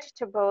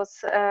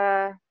vegetables,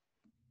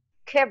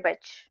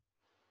 cabbage.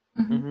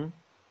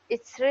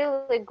 It's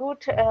really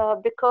good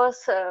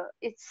because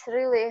it's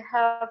really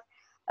have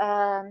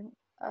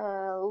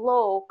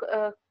low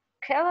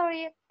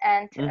calorie,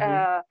 and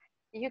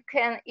you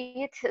can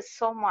eat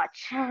so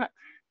much.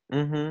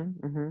 A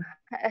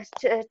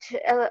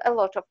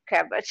lot of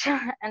cabbage,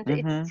 and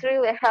it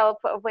really help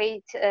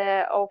weight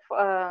of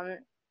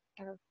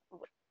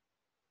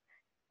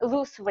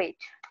lose weight.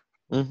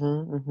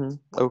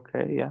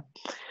 Okay, yeah.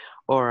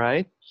 All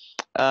right.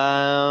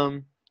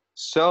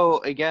 So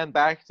again,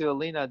 back to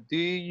Alina. Do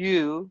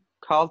you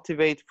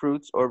cultivate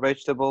fruits or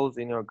vegetables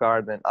in your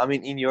garden? I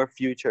mean, in your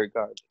future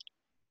garden,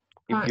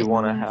 if you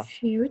want to have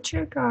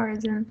future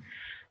garden.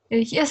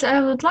 Yes,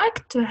 I would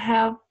like to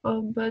have,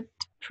 but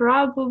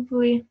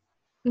probably.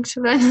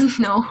 Actually, I don't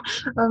know.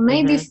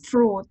 Maybe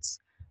fruits,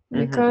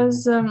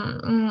 because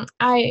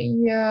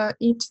I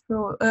eat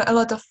a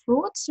lot of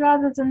fruits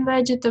rather than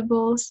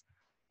vegetables,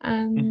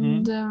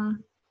 and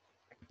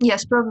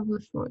yes,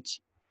 probably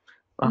fruits.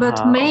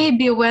 But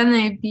maybe when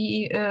I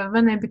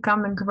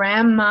become a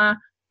grandma,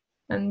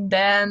 and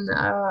then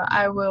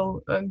I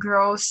will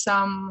grow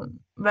some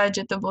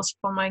vegetables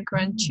for my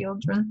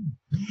grandchildren.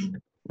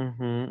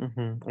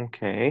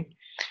 Okay.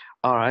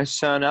 All right,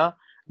 Shana.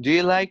 Do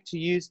you like to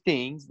use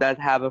things that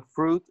have a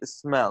fruit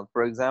smell?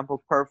 For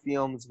example,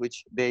 perfumes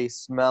which they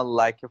smell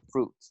like a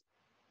fruit.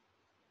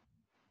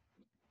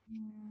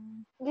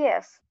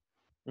 Yes.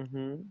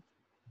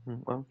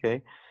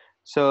 Okay.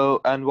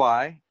 So, and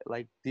why?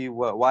 Like,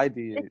 why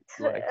do you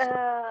like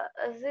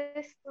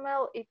this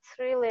smell? It's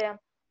really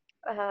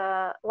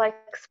like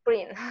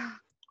spring.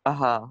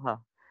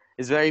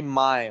 It's very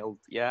mild.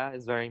 Yeah,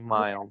 it's very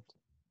mild.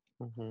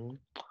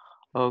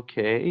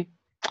 Okay.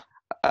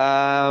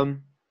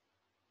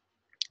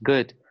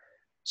 Good.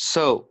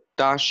 So,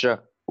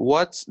 Dasha,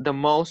 what's the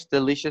most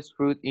delicious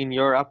fruit in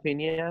your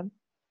opinion?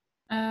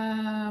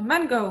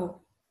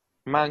 Mango.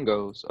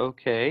 Mangoes,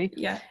 okay.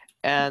 Yeah.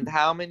 And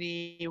how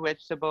many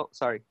vegetables?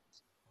 Sorry.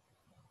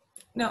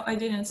 No, I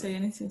didn't say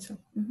anything. So.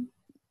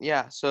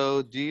 Yeah.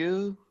 So, do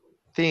you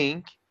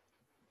think?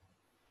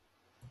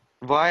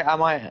 Why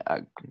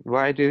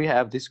do we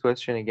have this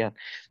question again?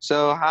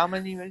 So, how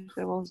many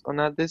vegetables? Oh,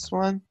 not this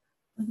one.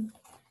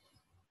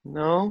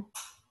 No.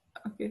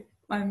 Okay,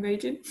 I'm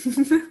waiting.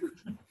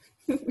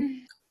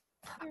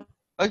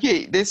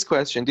 Okay, this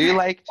question. Do you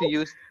like to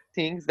use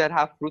things that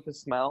have fruit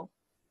smell?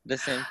 The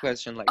same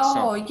question like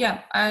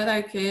yeah, I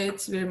like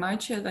it very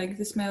much. I like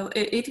the smell.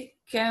 It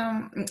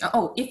can,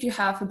 if you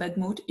have a bad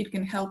mood, it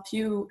can help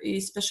you,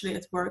 especially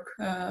at work.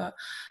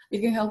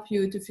 It can help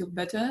you to feel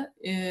better.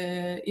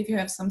 If you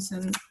have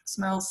something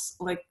smells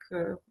like,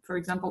 for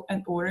example,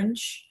 an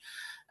orange,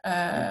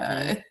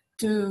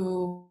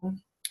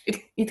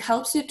 it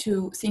helps you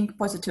to think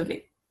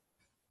positively,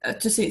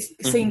 to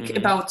think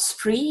about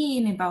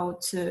spring,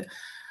 about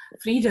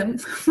freedom,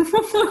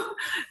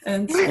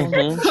 and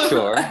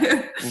sure.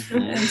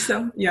 and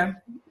so yeah,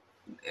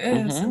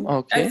 So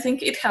Okay. I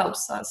think it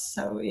helps us.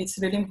 So it's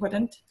really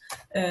important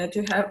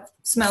to have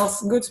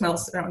good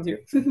smells around you.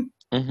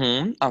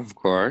 Of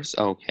course.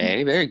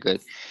 Okay, very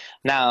good.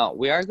 Now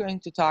we are going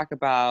to talk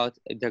about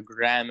the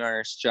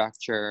grammar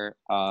structure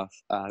of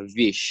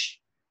wish.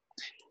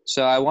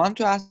 So I want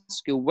to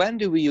ask you, when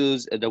do we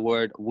use the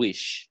word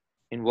wish?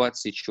 In what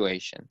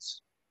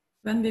situations?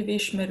 When we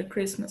wish Merry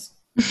Christmas.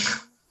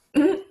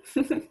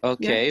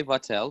 Okay, Yeah.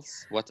 what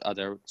else? What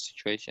other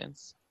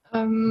situations?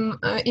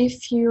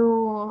 If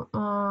you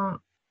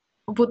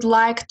would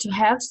like to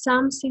have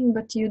something,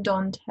 but you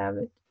don't have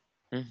it.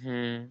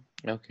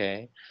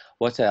 Okay.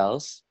 What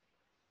else?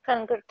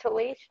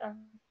 Congratulations,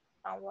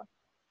 someone.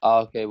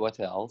 Okay, what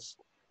else?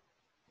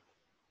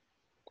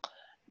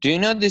 Do you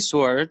know this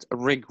word,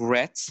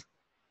 regret?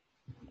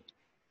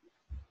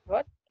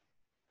 What?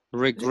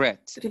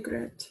 Regret.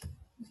 Regret.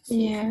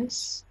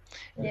 Yes.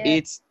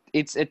 Yeah.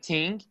 It's a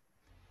thing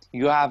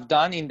you have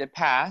done in the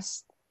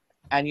past,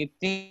 and you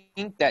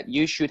think that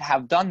you should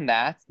have done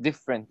that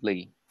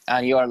differently,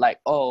 and you're like,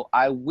 oh,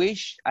 I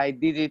wish I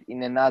did it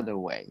in another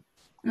way.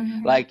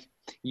 Like,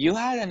 you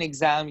had an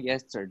exam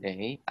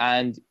yesterday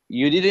and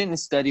you didn't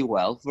study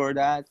well for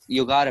that,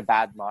 you got a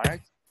bad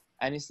mark,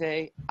 and you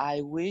say,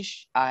 I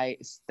wish I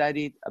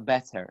studied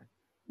better.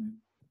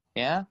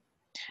 Yeah.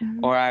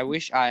 Or I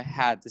wish I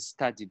had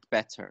studied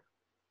better.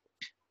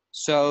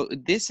 So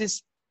this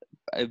is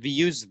we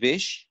use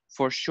wish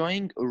for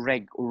showing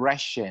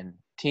regression,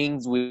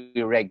 things we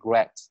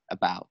regret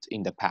about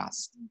in the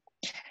past.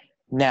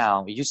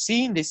 Now, you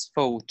see in this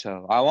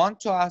photo, I want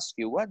to ask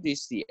you, what do you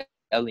see,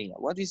 Elena?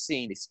 What do you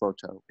see in this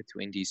photo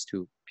between these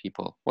two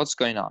people? What's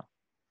going on?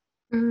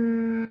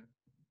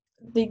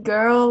 The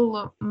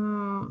girl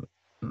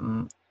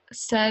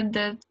said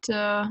that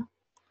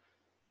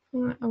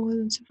I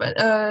wasn't so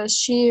fat.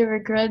 She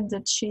regrets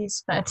that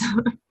she's fat.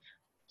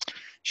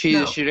 She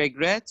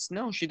regrets?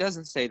 No, she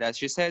doesn't say that.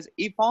 She says,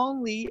 if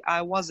only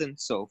I wasn't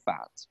so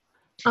fat.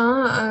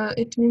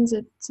 It means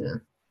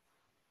that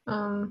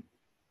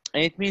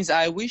It means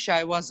I wish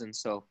I wasn't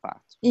so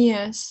fat.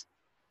 Yes.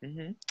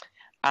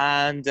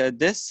 And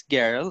this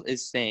girl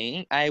is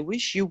saying, I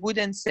wish you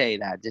wouldn't say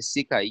that,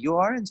 Jessica, you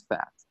aren't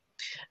fat.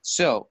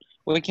 So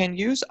we can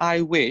use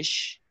I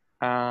wish,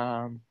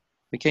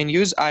 we can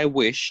use I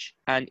wish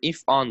and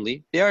if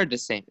only. They are the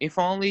same. If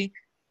only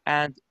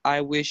and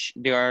I wish,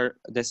 they are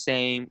the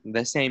same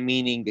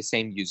meaning, the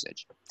same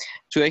usage.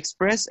 To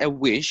express a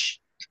wish,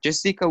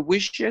 Jessica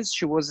wishes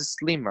she was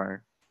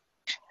slimmer.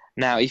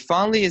 Now, if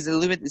only is a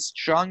little bit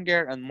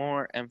stronger and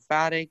more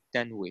emphatic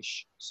than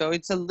wish. So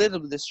it's a little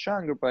bit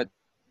stronger, but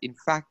in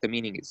fact, the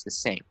meaning is the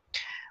same.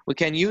 We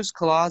can use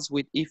clause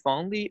with if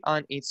only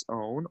on its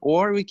own,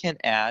 or we can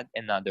add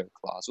another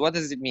clause. What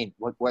does it mean?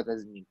 What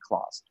does it mean,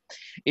 clause?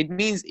 It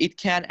means it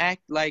can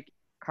act like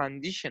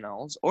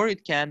conditionals, or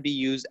it can be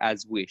used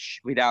as wish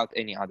without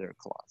any other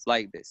clause,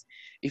 like this.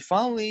 If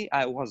only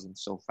I wasn't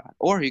so fat.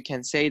 Or you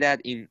can say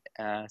that in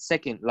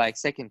second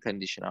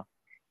conditional.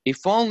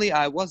 If only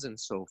I wasn't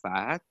so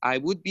fat, I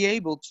would be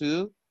able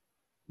to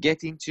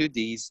get into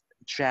these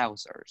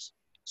trousers.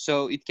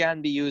 So it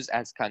can be used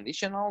as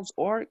conditionals,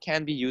 or it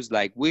can be used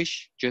like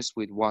wish, just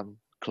with one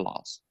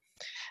clause.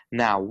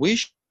 Now,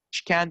 wish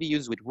can be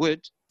used with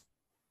would.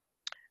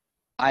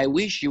 I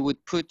wish you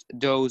would put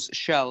those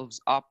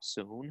shelves up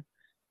soon.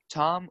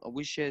 Tom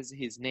wishes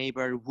his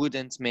neighbor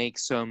wouldn't make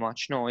so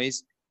much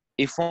noise.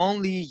 If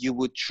only you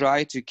would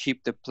try to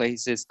keep the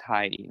places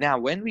tidy. Now,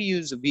 when we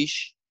use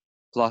wish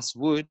plus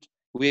would,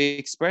 we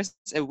express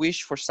a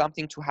wish for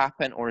something to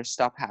happen or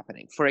stop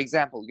happening. For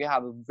example, you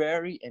have a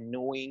very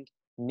annoying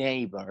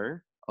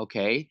neighbor,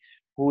 okay,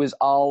 who is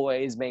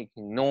always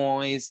making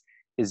noise,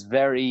 is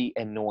very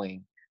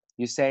annoying.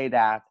 You say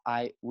that,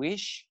 I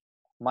wish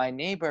my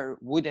neighbor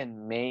wouldn't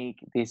make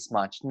this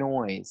much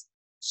noise.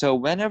 So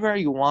whenever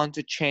you want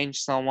to change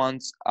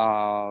someone's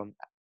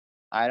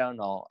I don't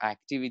know,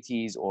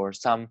 activities or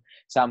some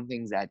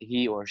things that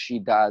he or she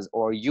does,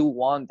 or you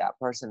want that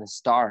person to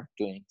start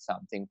doing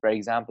something. For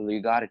example,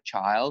 you got a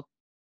child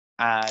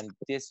and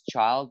this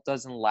child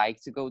doesn't like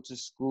to go to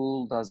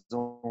school, doesn't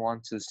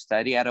want to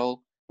study at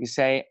all. You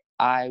say,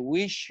 I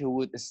wish he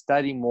would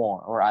study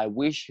more, or I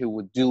wish he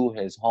would do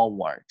his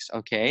homeworks,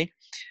 okay?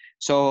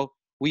 So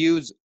we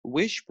use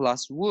wish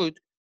plus would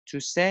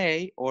to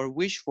say or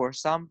wish for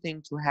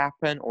something to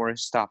happen or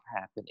stop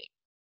happening.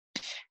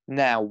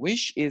 Now,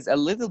 wish is a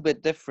little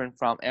bit different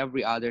from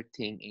every other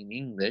thing in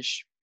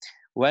English.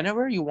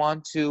 Whenever you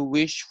want to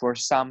wish for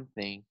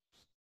something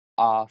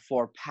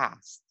for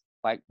past,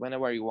 like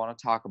whenever you want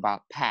to talk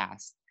about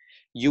past,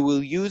 you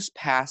will use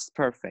past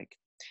perfect.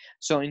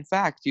 So in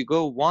fact, you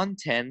go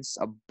 1/10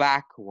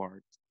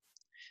 backward.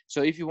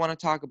 So if you want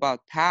to talk about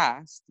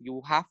past,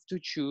 you have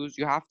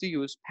to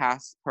use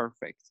past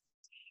perfect.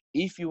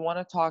 If you want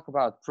to talk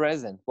about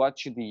present, what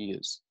should you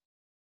use?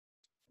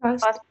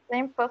 Past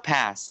simple.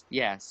 Past,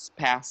 yes,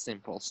 past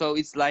simple. So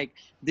it's like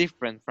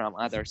different from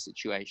other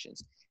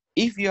situations.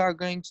 If you are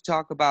going to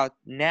talk about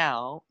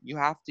now, you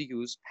have to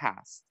use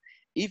past.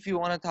 If you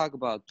want to talk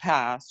about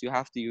past, you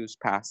have to use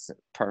past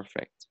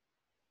perfect.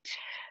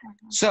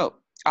 So,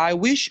 I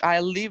wish I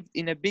lived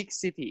in a big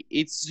city.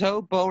 It's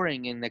so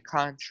boring in the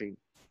country.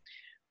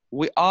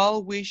 We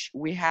all wish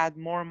we had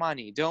more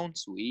money, don't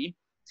we?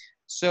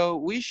 So,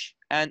 wish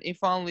and if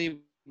only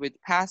with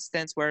past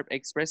tense verb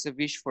express a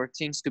wish for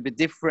things to be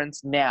different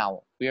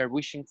now. We are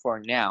wishing for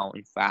now,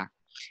 in fact.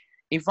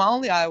 If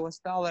only I was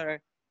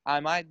taller, I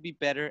might be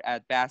better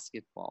at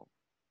basketball.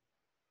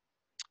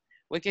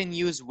 We can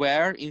use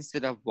were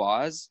instead of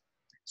was.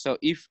 So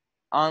if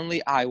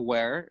only I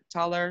were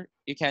taller,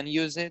 you can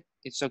use it.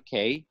 It's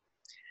okay.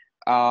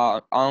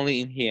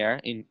 Only in here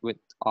with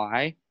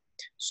I.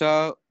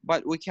 So,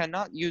 but we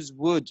cannot use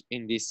would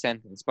in this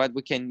sentence. But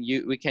we can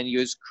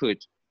use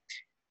could.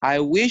 I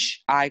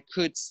wish I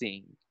could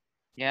sing.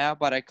 Yeah,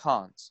 but I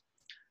can't.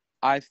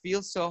 I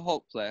feel so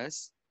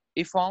hopeless.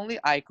 If only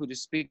I could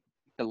speak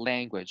the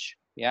language.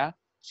 Yeah.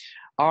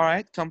 All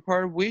right.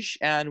 Compare wish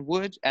and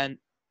would and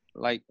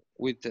like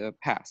with the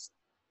past.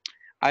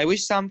 I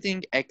wish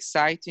something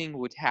exciting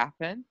would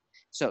happen.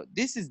 So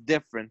this is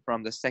different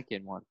from the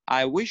second one.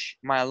 I wish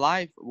my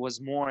life was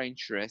more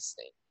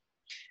interesting.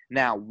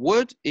 Now,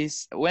 would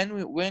is when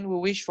we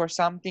wish for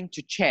something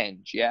to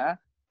change, yeah?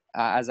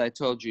 As I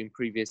told you in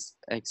previous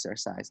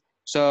exercise.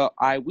 So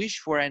I wish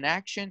for an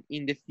action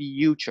in the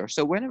future.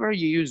 So whenever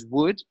you use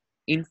would,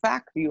 in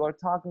fact, you are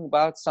talking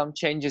about some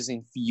changes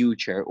in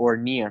future or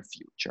near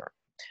future.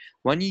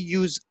 When you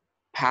use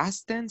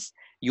past tense,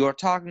 you are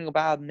talking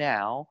about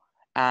now,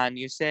 and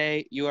you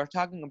say you are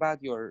talking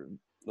about your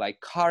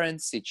like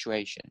current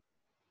situation.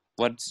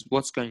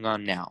 What's going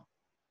on now?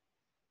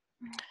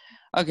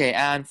 Okay,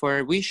 and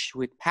for wish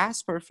with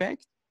past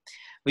perfect,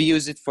 we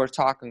use it for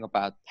talking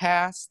about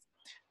past.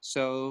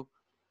 So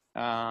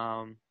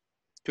to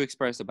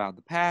express about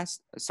the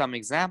past, some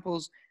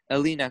examples.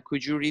 Alina,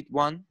 could you read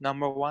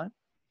number one?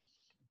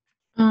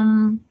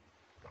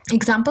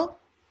 Example?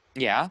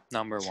 Yeah,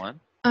 number one.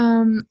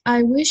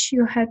 I wish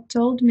you had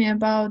told me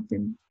about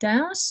the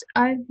dance.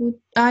 I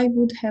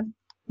would have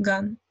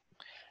gone.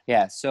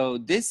 Yeah, so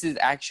this is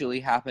actually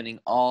happening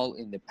all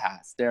in the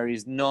past. There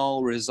is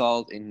no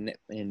result in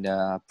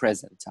the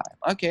present time.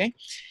 Okay.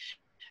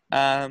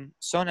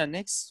 Sona,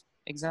 next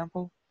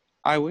example.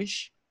 I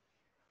wish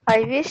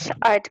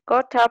I'd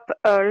got up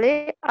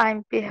early.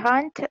 I'm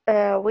behind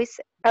with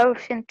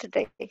everything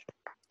today.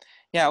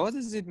 Yeah, what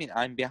does it mean?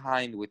 I'm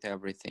behind with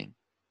everything.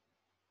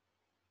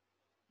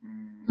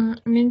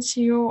 Means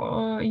you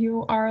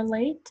are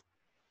late.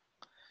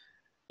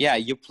 Yeah,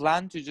 you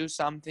plan to do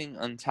something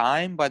on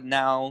time, but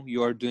now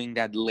you're doing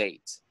that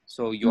late.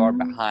 So you are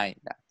behind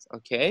that.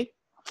 Okay.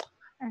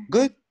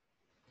 Good.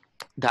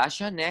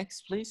 Dasha,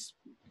 next, please.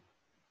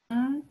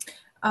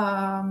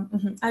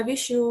 I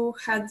wish you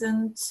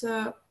hadn't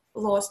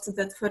lost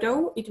that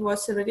photo. It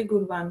was a really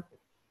good one.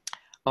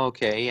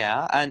 Okay,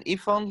 yeah. And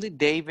if only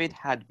David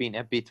had been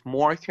a bit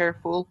more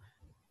careful,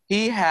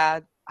 he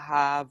have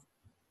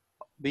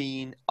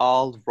been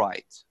all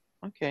right.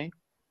 Okay.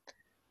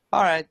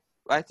 All right.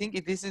 I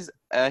think this is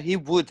he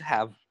would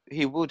have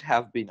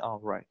been all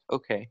right.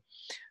 Okay.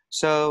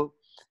 So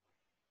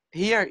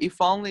here, if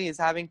only is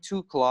having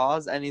two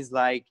clause and is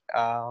like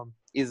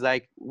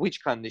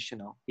which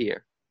conditional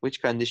here?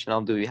 Which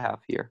conditional do we have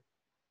here?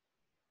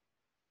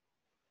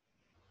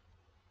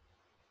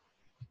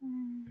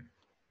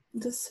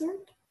 The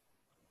third?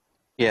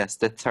 Yes,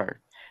 the third.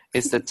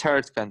 It's the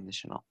third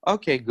conditional.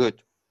 Okay,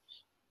 good.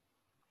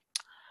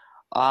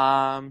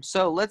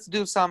 So let's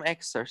do some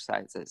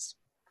exercises.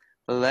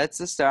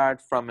 Let's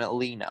start from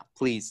Alina,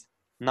 please.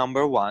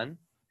 Number one.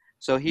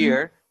 So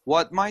here,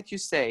 what might you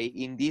say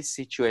in this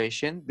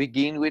situation?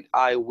 Begin with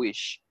I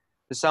wish.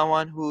 To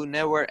someone who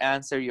never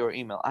answer your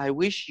email. I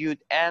wish you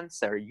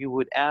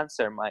would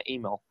answer my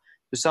email.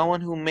 To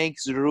someone who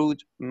makes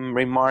rude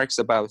remarks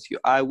about you.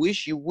 I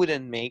wish you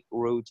wouldn't make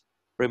rude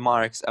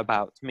remarks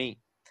about me.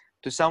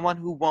 To someone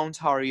who won't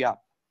hurry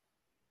up.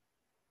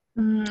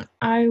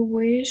 I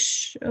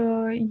wish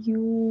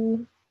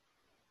you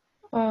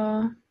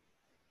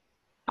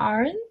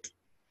aren't.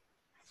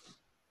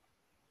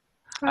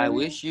 I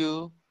wish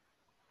you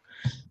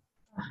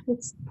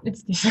it's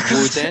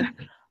difficult. wouldn't.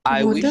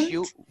 I wish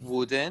you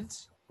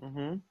wouldn't.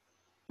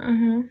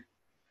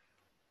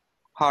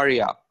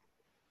 Hurry up.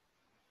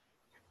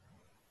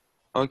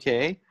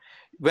 Okay.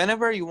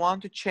 Whenever you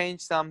want to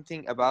change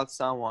something about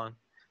someone,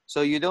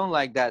 so you don't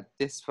like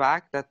this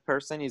fact that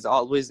person is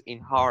always in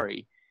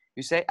hurry,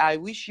 you say, I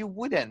wish you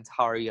wouldn't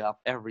hurry up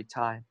every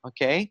time.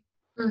 Okay.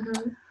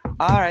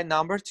 All right.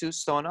 Number two,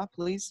 Sona,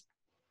 please.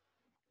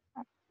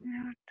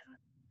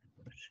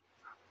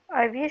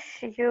 I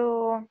wish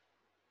you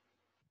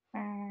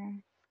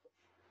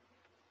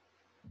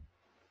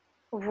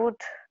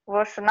would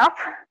washing up.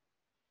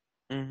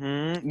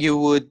 You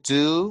would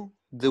do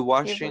the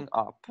washing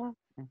up.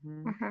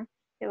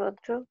 You would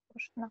do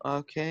washing up.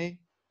 Okay.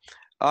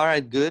 All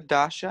right. Good.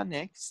 Dasha,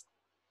 next.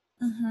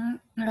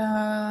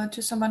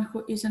 To someone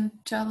who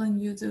isn't telling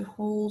you the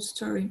whole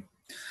story.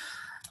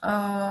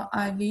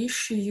 I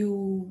wish you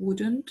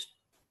wouldn't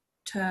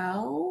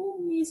tell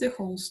me the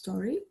whole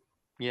story.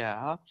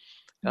 Yeah.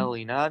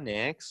 Alina,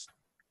 next.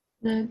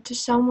 To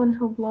someone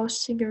who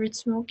blows cigarette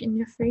smoke in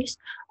your face,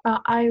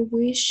 I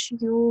wish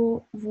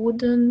you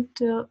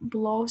wouldn't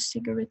blow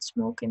cigarette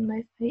smoke in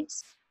my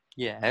face.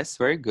 Yes,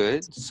 very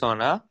good.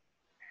 Sona?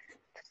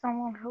 To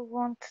someone who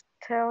won't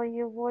tell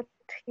you what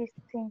he's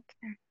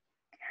thinking.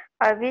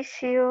 I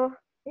wish you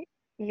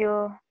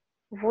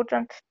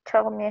wouldn't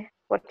tell me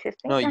what you're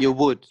thinking. No, you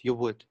would. You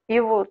would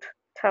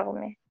tell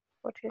me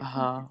what you're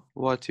thinking.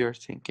 What you're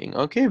thinking.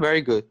 Okay,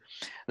 very good.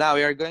 Now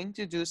we are going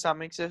to do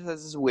some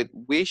exercises with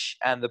wish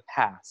and the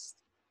past.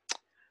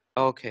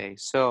 Okay,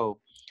 so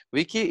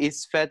Vicky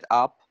is fed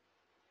up.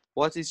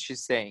 What is she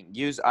saying?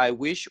 Use I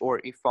wish or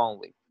if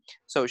only.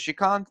 So she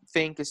can't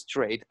think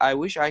straight. I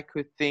wish I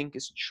could think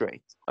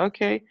straight.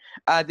 Okay.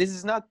 This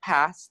is not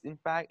past. In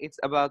fact, it's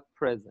about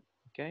present.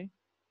 Okay.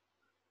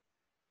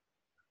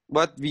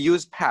 But we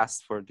use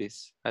past for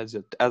this, as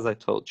I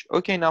told you.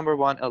 Okay, number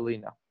one,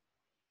 Alina.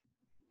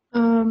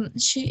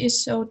 She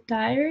is so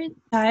tired.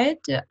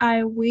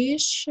 I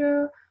wish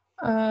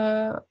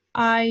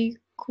I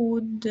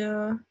could.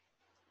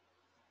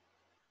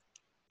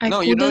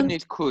 No, you don't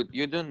need could.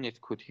 You don't need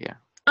could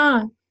here.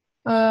 I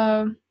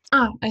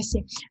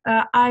see.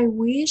 I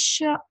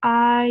wish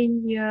I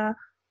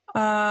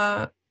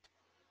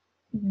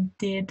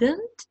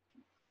didn't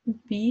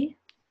be.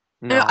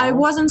 No. I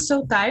wasn't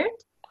so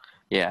tired.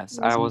 Yes,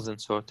 I wasn't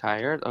so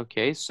tired.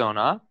 Okay,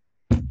 Sona.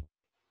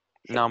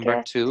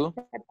 Number two.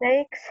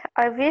 Headaches.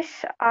 I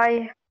wish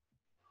I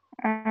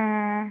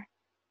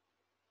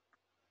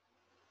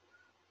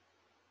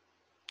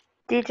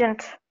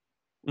didn't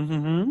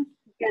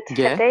get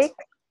headache.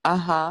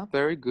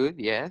 Very good.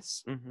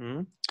 Yes.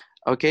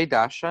 Okay,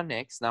 Dasha,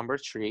 next, number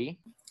three.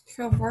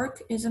 Her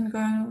work isn't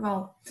going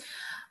well.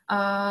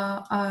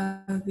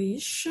 I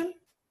wish,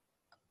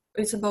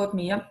 it's about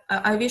me.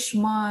 I wish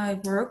my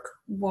work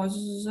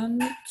was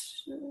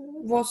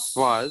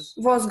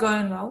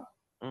going well.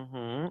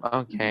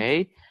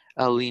 Okay,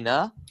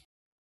 Alina.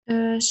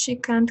 She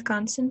can't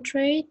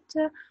concentrate.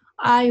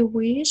 I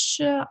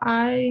wish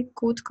I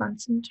could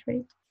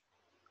concentrate.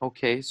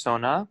 Okay,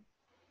 Sona.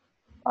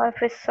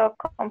 Life is so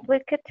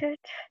complicated.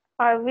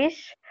 I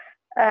wish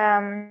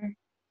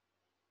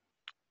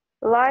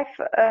life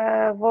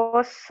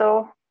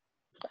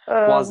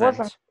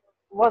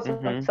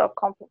wasn't so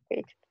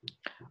complicated.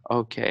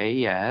 Okay,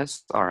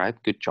 yes. All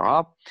right, good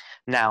job.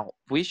 Now,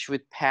 wish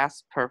with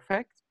past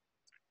perfect.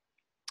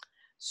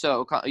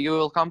 So you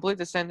will complete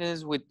the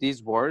sentence with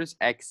these words: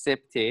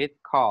 accepted,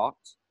 caught,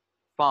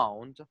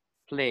 found,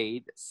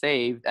 played,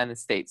 saved, and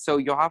stayed. So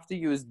you have to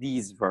use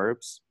these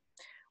verbs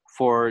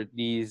for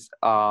these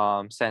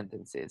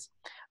sentences.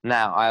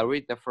 Now, I'll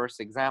read the first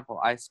example.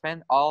 I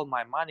spent all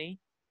my money.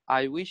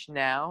 I wish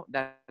now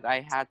that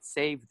I had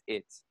saved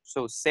it.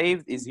 So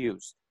saved is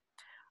used.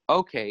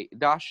 Okay,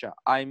 Dasha,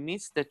 I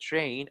missed the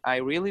train. I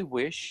really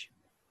wish.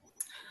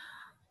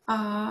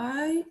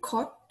 I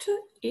caught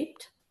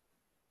it.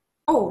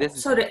 Oh,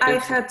 sorry, I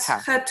had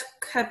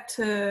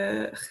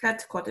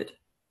caught it.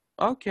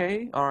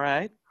 Okay, all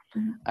right.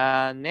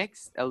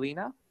 Next,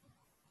 Alina.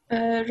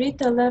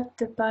 Rita left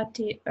the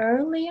party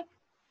early.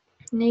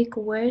 Nick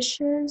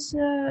wishes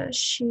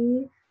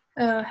she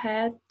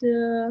had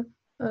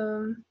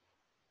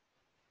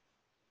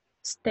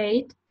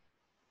stayed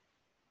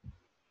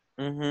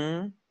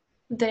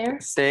there.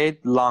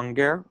 Stayed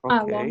longer.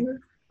 Okay. Longer.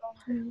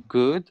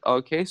 Good.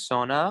 Okay,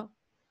 Sona.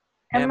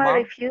 Emma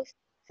refused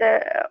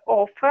the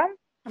offer,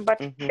 but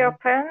her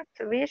parents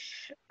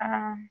wish.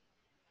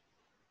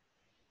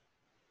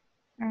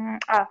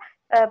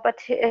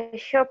 But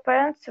her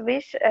parents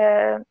wish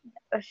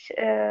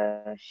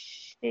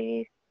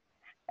she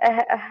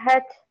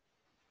had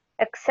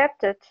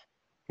accepted.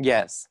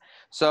 Yes.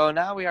 So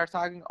now we are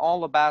talking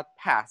all about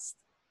past.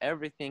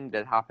 Everything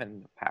that happened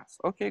in the past.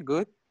 Okay,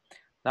 good.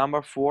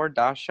 Number 4,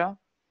 Dasha.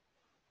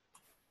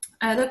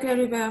 I look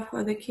everywhere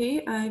for the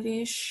key. I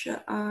wish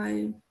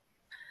I...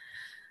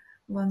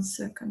 One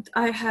second.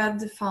 I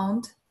had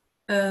found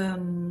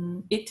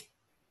it.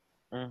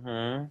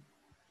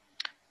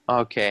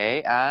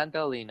 Okay, and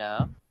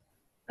Alina.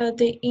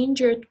 The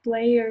injured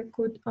player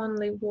could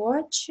only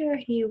watch.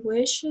 He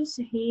wishes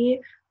he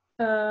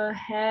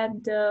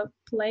had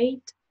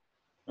played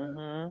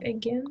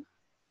again.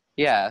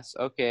 Yes,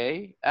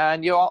 okay.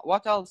 And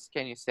what else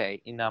can you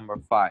say in number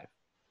 5?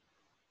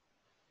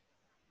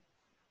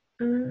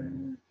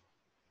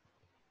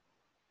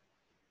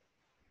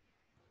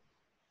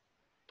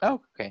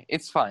 Okay,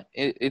 it's fine.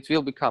 It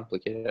will be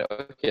complicated.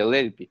 Okay,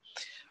 let it be.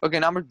 Okay,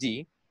 number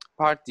D,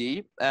 part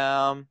D.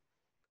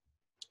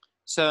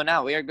 So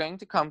now we are going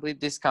to complete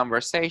this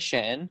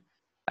conversation,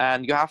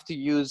 and you have to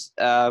use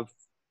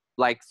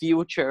like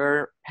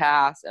future,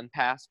 past, and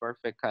past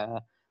perfect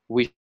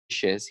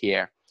wishes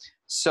here.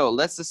 So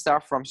let's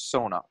start from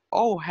Sona.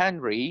 Oh,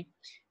 Henry,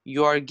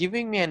 you are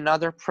giving me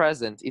another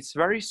present. It's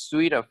very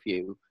sweet of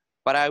you,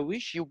 but I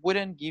wish you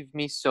wouldn't give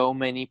me so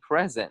many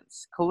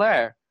presents.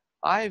 Claire,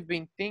 I've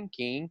been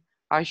thinking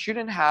I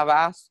shouldn't have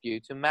asked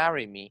you to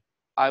marry me.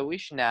 I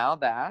wish now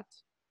that...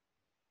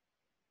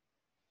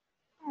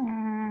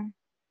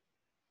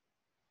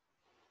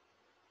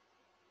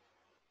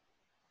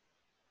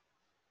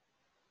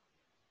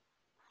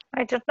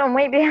 I don't know,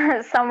 maybe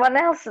someone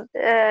else,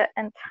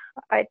 and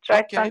I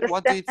try to understand.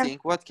 What do you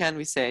think? What can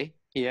we say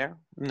here?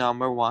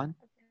 Number one.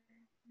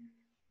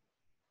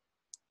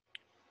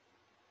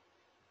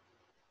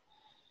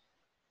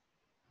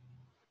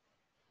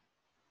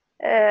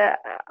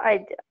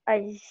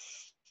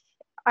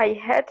 I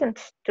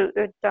hadn't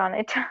done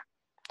it.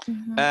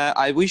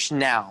 I wish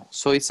now.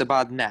 So it's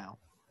about now.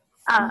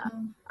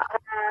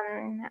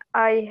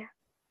 I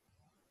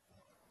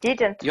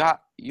didn't.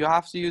 You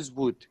have to use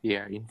would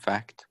here, in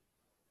fact.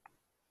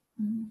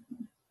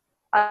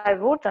 I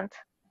wouldn't.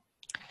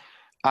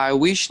 I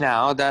wish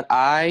now that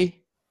I...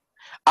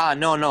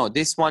 no.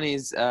 This one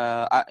is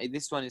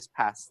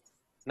past.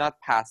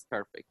 Not past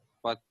perfect,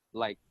 but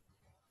like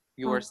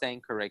you were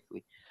saying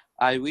correctly.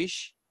 I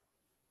wish...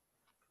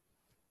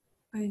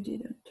 I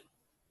didn't.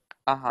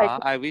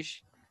 I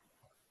wish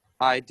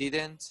I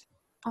didn't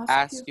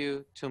ask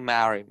you to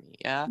marry me.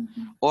 Yeah.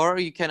 Or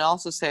you can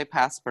also say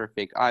past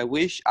perfect. I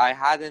wish I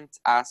hadn't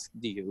asked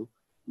you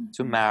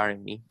to marry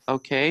me.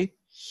 Okay.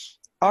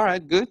 All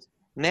right. Good.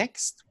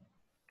 Next.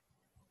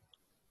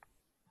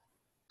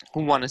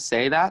 Who want to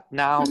say that?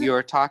 Now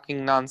you're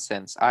talking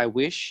nonsense. I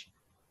wish.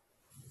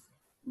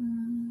 I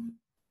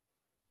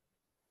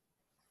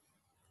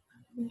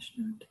wish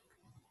not.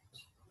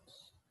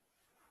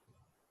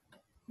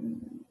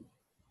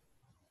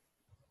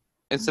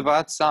 It's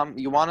about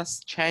you want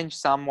to change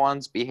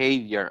someone's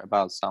behavior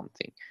about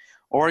something,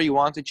 or you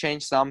want to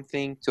change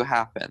something to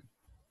happen.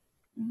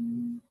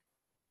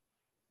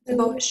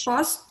 About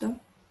past, though.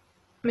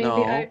 Maybe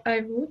No.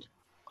 I would.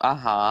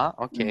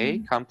 Okay.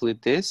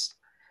 Complete this.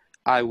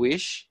 I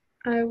wish.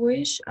 I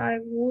wish I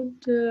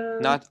would.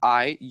 Not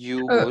I.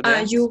 You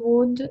wouldn't. You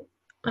would.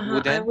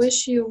 Wouldn't. I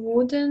wish you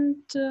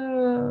wouldn't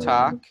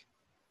talk.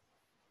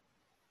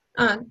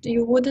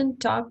 You wouldn't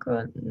talk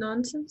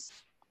nonsense.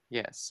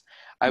 Yes.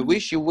 I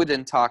wish you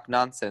wouldn't talk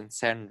nonsense,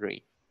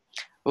 Henry.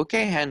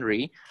 Okay,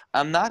 Henry.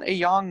 I'm not a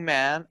young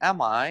man, am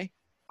I?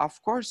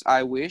 Of course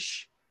I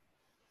wish.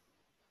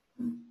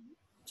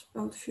 It's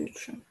about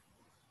future.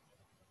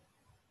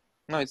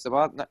 No, it's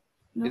about... No.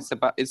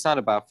 It's not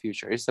about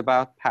future. It's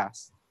about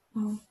past.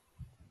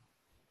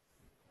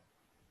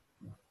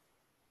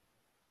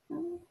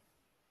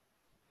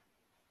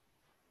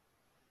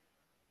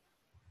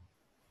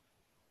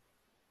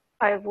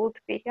 I would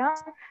be young.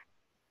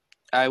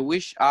 I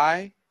wish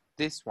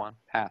this one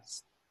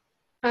passed.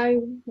 I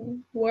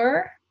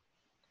were.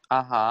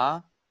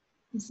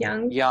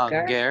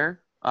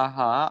 Younger.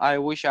 I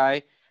wish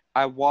I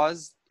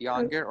was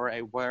younger, or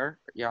I were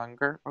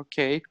younger.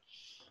 Okay.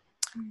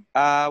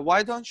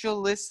 Why don't you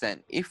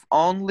listen? If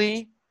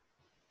only...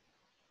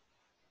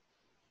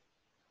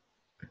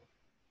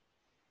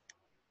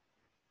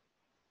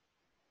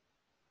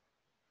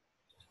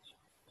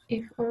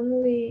 If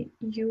only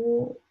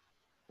you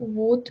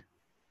would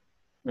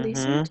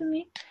listen to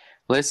me.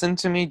 Listen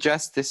to me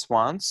just this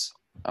once.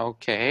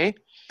 Okay.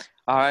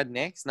 All right,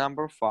 next,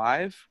 number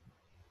 5.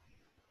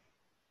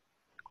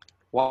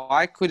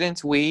 Why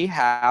couldn't we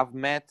have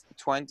met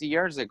 20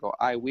 years ago?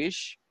 I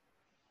wish...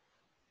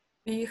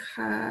 We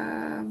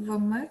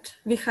have met.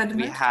 We had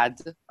met.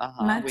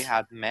 We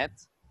had met.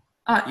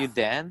 You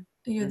then.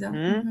 You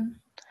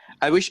then.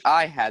 I wish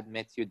I had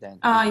met you then.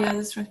 Yeah,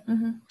 that's right.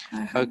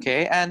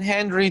 Okay, and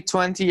Henry,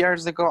 20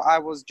 years ago, I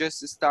was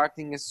just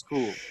starting a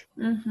school.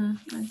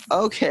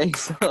 Okay,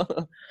 so,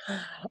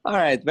 all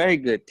right, very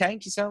good.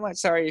 Thank you so much.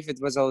 Sorry if it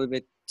was a little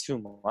bit too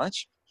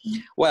much.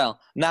 Well,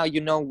 now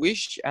you know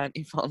wish and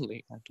if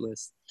only, at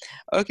least.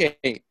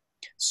 Okay,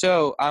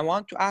 so I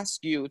want to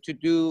ask you to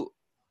do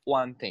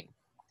one thing.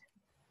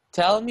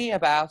 Tell me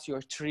about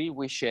your 3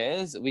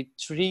 wishes with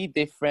 3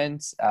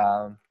 different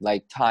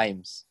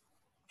times.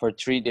 For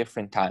 3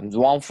 different times.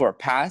 One for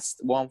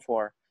past, one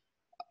for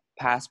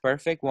past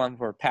perfect, one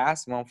for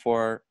past, one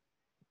for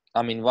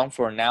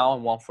now,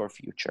 and one for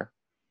future.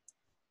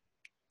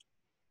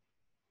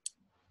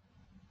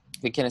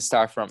 We can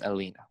start from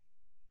Elena.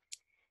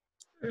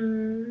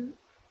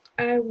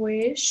 I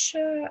wish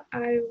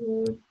I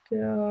would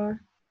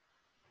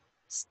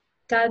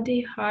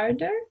study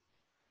harder.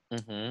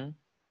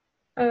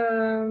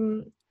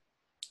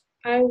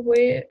 I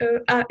will,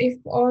 if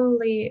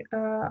only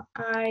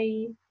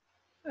I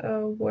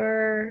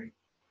were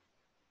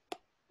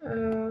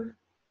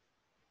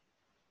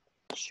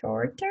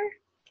shorter.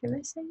 Can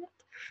I say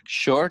that?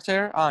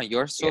 Shorter?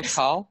 You're so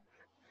tall.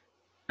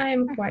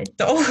 I'm quite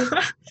tall.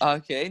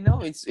 Okay,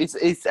 no,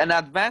 it's an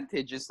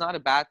advantage. It's not a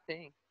bad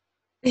thing.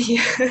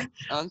 Yeah.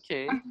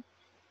 Okay.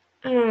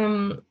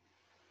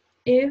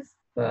 If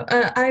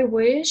I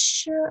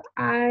wish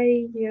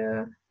I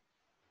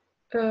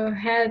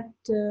had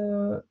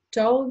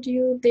told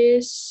you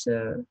this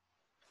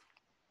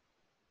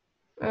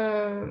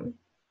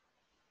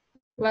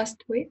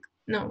last week.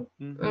 No.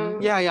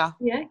 Yeah.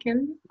 Yeah,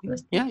 can.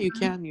 Yeah, you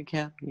can.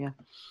 Yeah.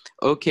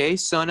 Okay,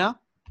 Sona.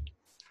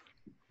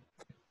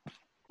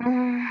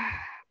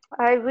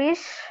 I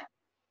wish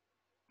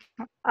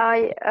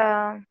I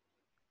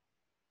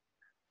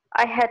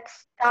had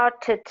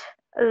started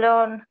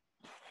learning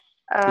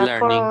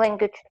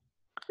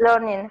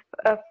learning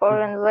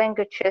foreign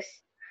languages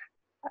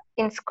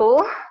in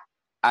school.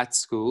 At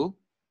school.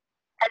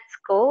 At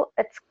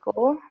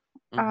school.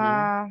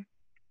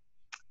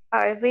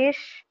 I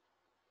wish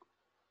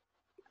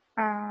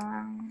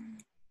I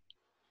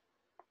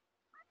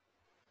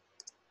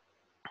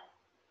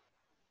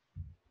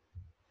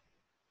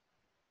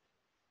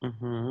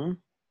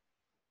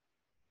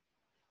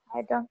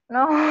don't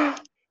know.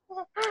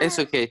 It's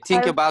okay.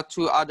 Think about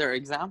 2 other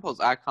examples.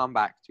 I'll come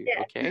back to you.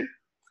 Okay.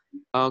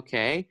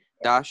 Okay.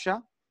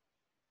 Dasha.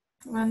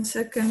 1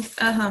 second.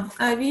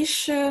 I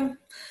wish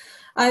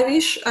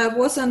I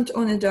wasn't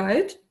on a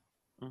diet.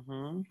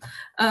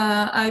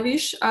 I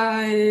wish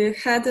I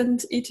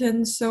hadn't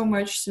eaten so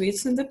much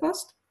sweets in the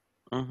past.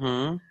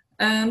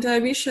 And I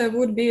wish I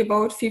would be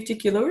about 50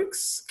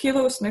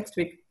 kilos next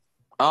week.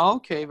 Oh,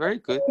 okay, very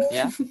good.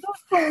 Yeah.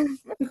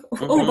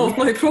 All of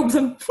my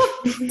problem.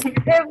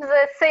 Have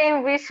the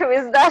same wish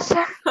with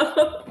Dasha.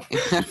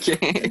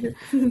 Okay.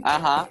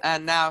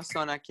 And now,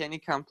 Sona, can you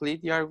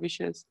complete your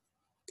wishes?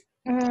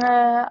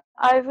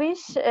 I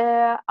wish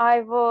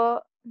I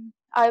were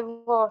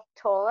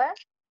taller.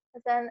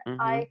 Then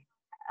I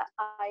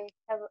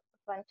have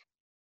went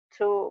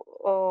to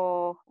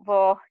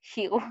war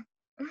hill.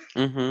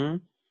 I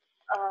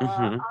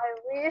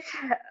wish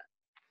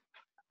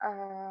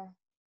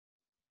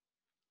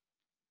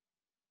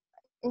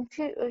in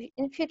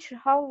future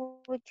how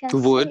we can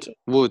would.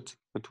 I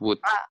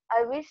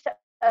wish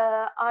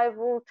I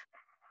would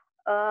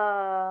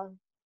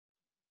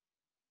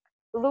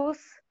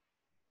lose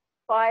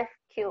 5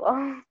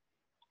 kilos.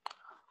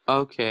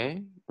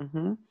 Okay.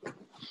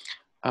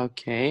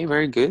 Okay,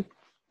 very good.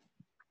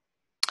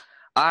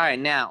 All right,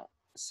 now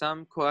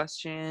some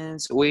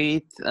questions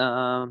with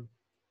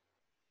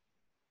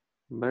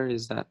where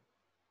is that?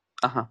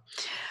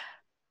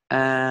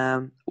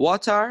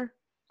 What are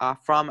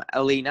from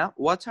Alina?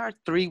 What are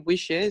 3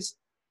 wishes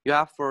you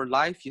have for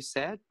life? You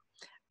said,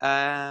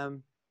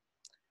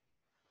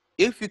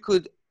 if you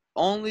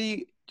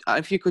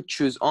could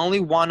choose only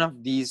one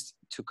of these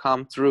to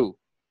come through,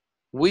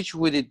 which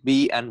would it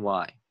be and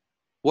why?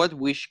 What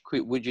wish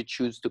would you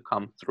choose to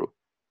come through?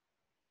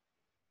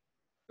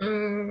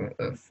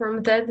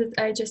 From that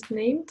I just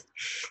named,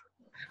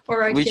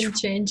 or I can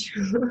change.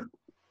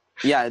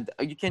 Yeah,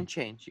 you can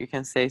change. You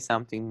can say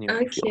something new.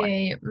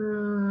 Okay.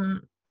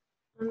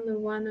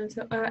 One of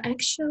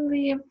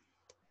actually,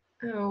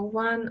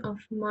 one of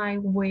my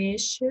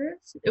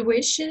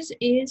wishes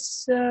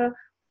is to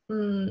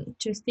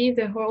see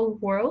the whole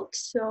world.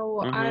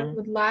 So I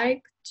would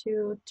like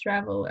to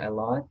travel a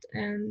lot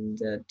and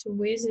to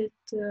visit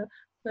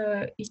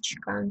each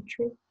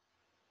country.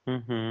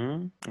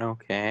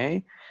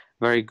 Okay,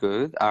 very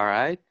good. All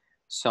right,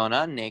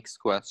 Sona, next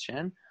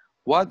question.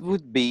 What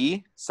would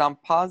be some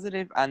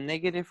positive and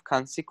negative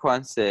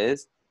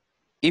consequences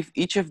if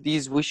each of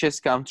these wishes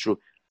come true?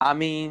 I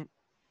mean,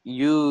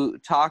 you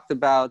talked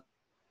about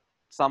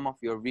some of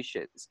your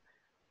wishes.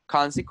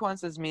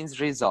 Consequences means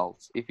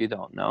results, if you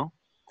don't know.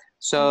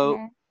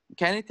 So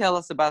can you tell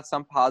us about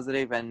some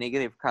positive and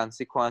negative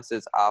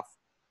consequences of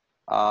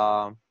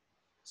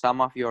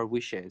some of your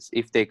wishes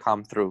if they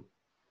come through?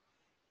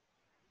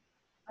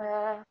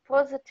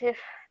 Positive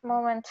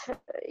moment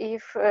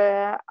if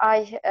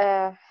I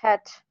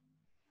had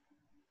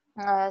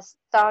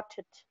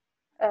started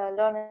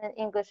learning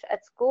English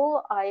at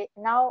school.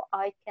 Now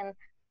I can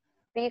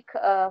speak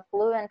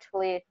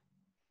fluently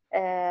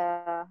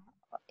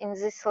in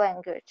this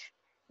language.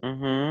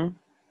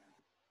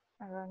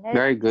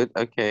 Very good.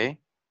 Okay.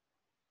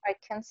 I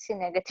can see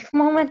negative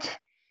moment.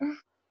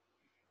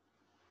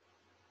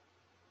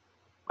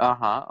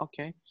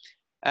 Okay.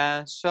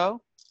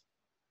 So,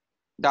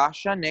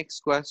 Dasha,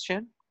 next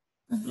question.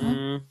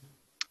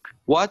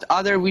 What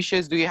other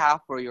wishes do you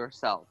have for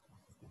yourself?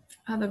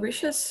 Other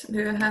wishes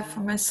do I have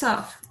for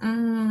myself?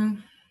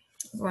 1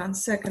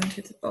 second,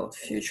 it's about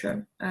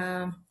future.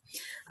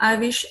 I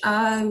wish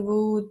I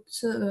would.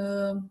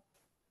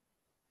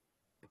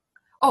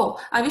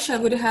 I wish I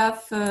would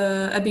have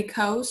a big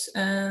house,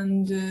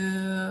 and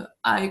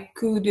I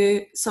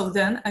could. So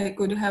then I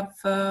could have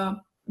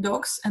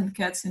dogs and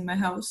cats in my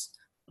house,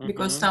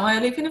 because now I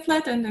live in a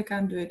flat and I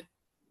can't do it.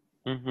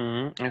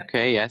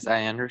 Okay. Yes,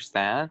 I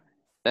understand.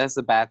 That's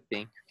a bad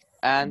thing.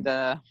 And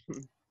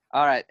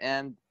all right.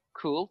 And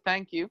cool.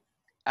 Thank you.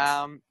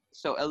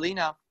 So,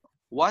 Alina,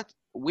 what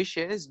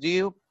wishes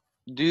do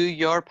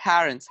your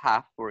parents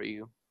have for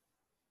you?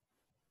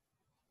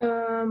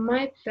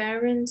 My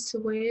parents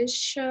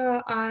wish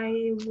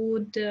I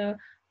would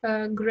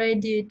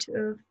graduate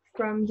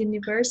from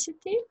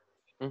university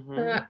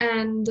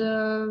and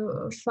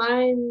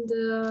find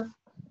a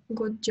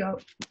good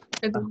job.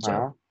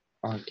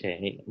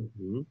 Okay.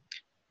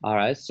 All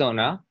right.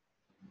 Sona,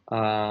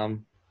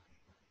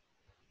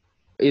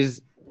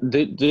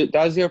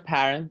 does your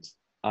parents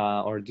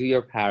or do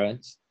your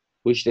parents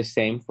wish the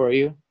same for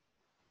you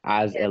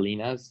as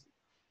Alina's?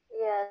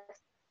 Yes.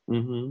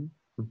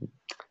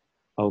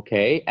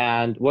 Okay.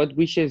 And what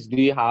wishes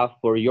do you have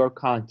for your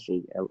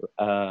country,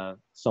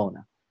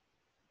 Sona?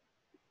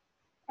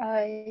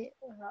 I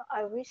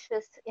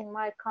wishes in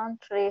my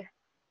country.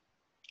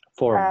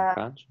 For my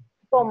country.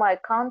 For my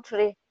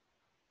country,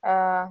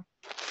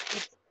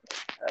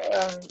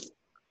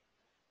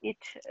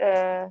 it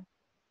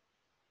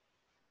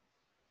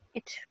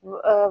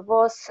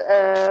was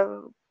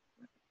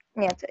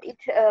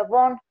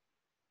won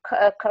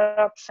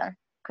corruption.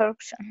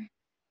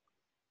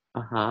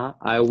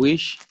 I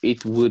wish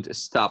it would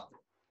stop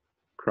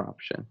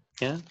corruption.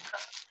 Yeah.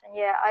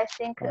 Yeah, I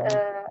think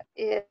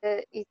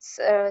it's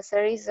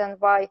the reason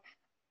why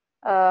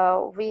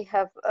we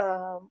have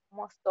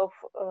most of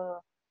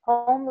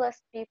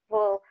homeless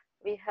people.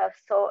 We have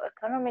so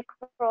economic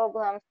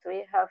problems.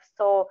 We have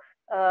so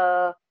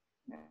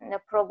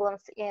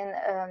problems in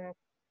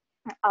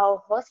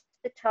our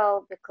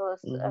hospital because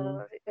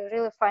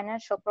really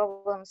financial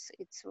problems.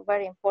 It's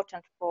very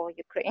important for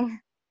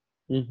Ukraine.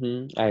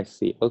 I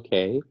see.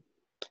 Okay.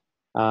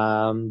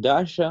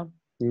 Dasha,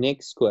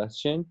 next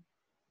question.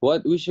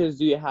 What wishes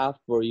do you have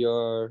for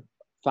your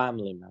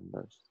family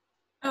members?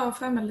 Oh,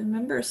 family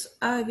members.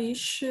 I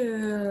wish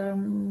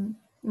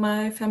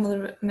my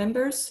family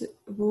members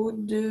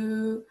would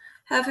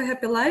have a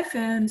happy life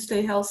and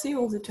stay healthy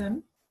all the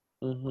time.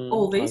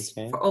 Always,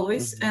 okay. For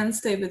always, and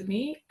stay with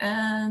me.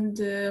 And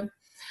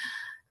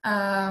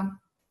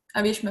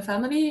I wish my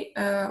family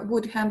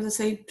would have the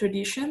same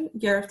tradition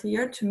year after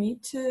year to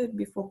meet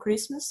before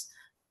Christmas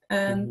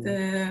and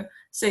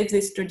save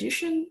this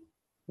tradition.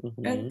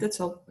 And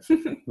that's all.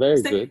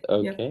 Very good.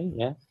 Okay,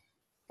 yeah.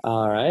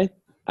 All right.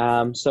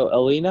 So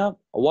Alina,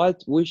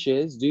 what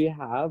wishes do you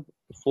have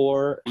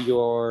for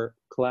your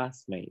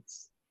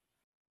classmates?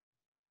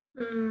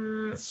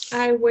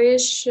 I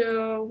wish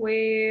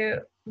we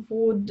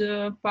would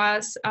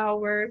pass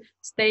our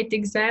state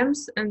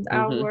exams and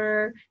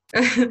our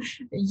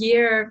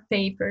year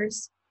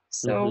papers.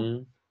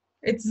 So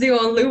it's the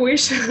only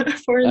wish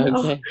for now.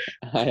 Okay,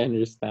 I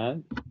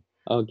understand.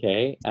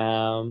 Okay.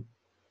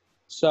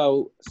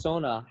 So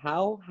Sona,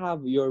 how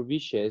have your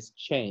wishes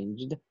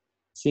changed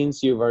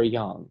since you were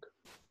young?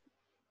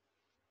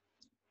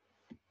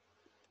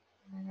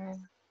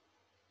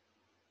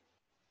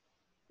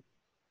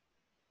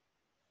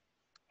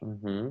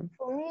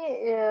 For me,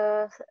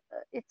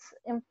 it's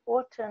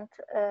important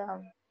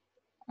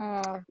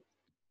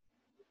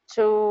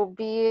to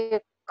be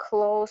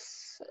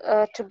close,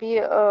 to be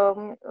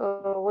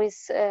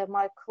with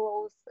my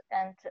close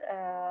and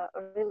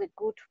really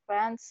good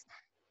friends.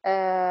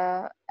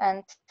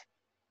 And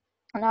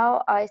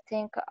now I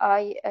think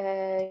I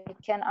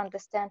can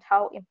understand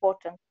how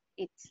important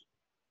it's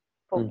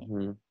for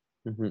me.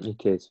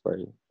 It is for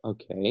you.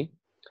 Okay.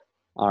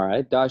 All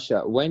right,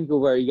 Dasha, when you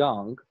were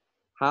young,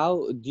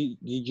 how did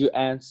you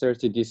answer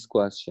to this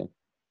question?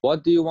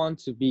 What do you want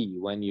to be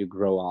when you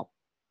grow up?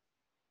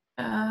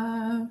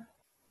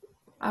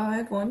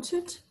 I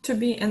wanted to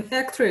be an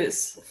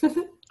actress.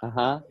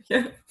 Yeah.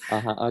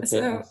 Okay.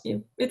 So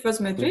it was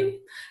my dream,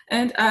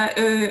 and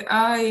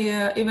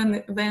I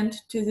even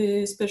went to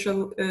the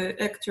special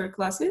actor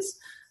classes.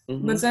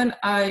 But then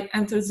I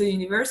entered the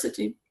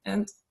university,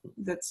 and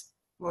that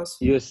was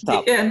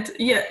the end.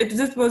 Yeah,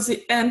 that was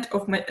the end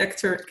of my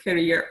actor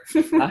career.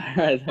 All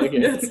right.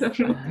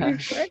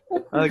 Okay.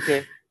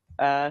 Okay.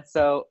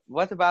 So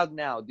what about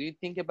now? Do you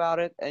think about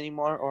it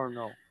anymore or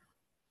no?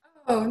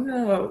 Oh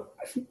no,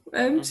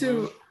 I'm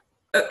too.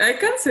 I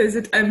can't say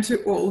that I'm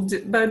too old,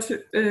 but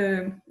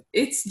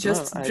it's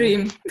just a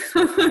dream.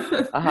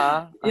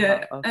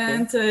 Yeah, okay.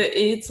 And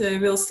it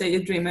will stay a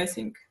dream, I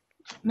think.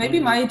 Maybe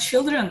my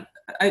children.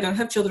 I don't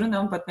have children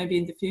now, but maybe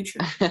in the future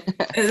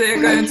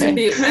they're going to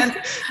be. And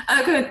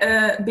I'm going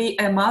to be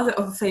a mother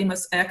of a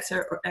famous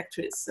actor or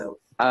actress. So.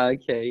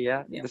 Okay.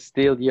 Yeah.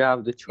 Still, you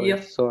have the choice.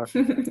 Yeah. So.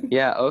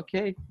 Yeah.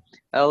 Okay.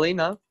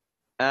 Alina,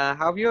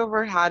 have you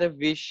ever had a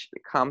wish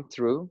come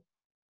true?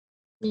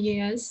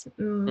 Yes,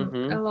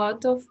 a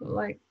lot of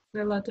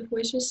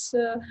wishes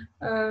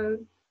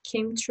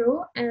came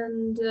true,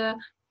 and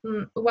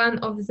one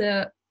of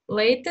the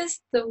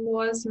latest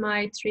was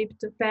my trip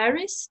to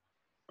Paris.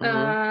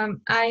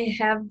 I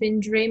have been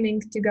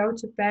dreaming to go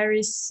to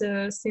Paris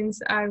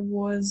since I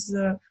was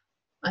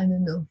I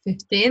don't know,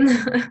 15.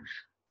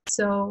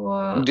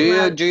 So do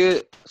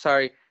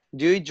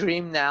you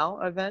dream now,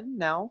 Evan?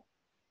 Now?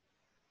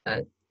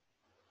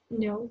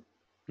 No.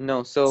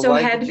 No. So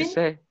why did you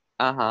say?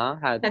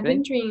 Had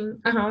been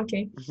dreaming.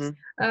 Okay.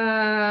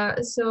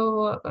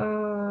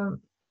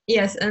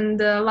 Yes, and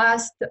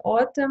last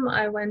autumn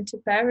I went to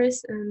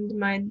Paris and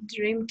my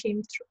dream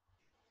came true.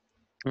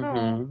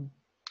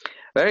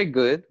 Very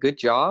good. Good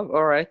job.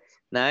 All right.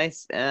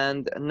 Nice.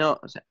 And no,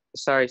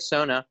 sorry,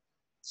 Sona.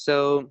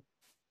 So,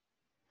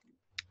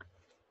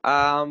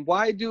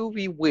 why do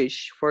we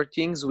wish for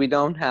things we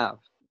don't have?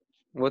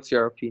 What's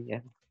your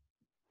opinion?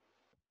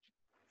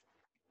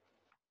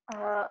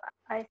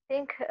 I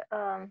think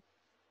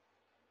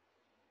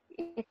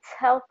it's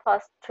helped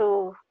us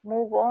to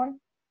move on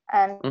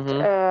and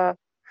to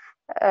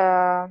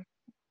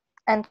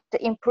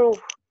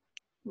improve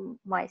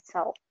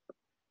myself.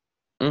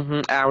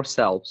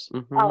 Ourselves.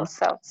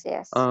 Ourselves,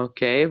 yes.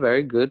 Okay,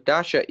 very good.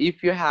 Dasha,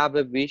 if you have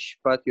a wish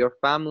but your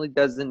family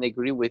doesn't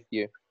agree with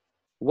you,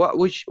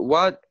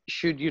 what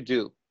should you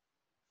do?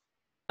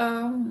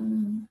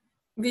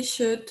 We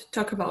should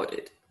talk about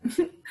it.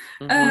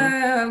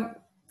 I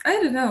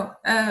don't know.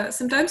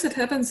 Sometimes it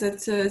happens that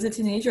the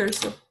teenagers,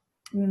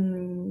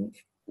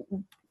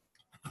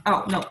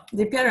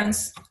 the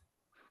parents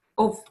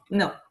of,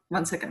 no,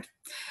 1 second.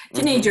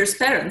 Teenagers'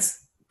 parents.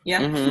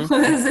 Yeah,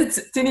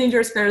 the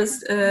teenagers'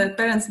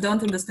 parents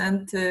don't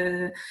understand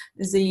their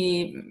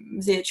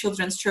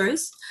children's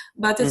choice,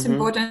 but it's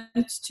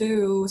important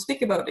to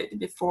speak about it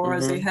before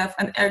they have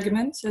an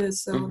argument.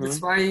 So that's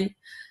why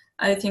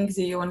I think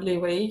the only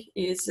way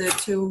is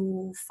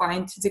to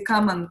find the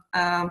common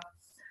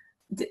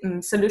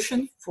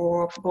solution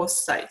for both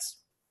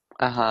sides.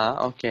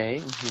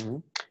 Okay.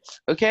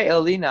 Okay,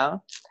 Elena.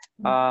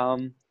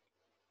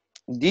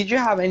 Did you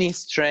have any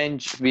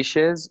strange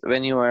wishes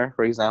when you were,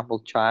 for example,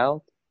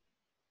 child?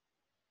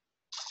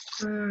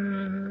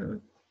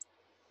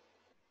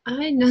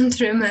 I don't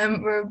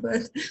remember,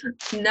 but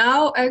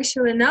now I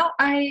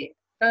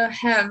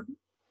have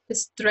a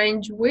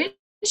strange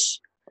wish,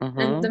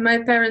 and my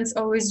parents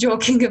always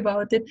joking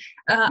about it.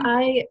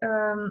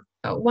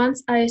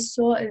 Once I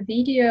saw a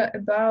video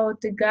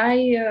about a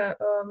guy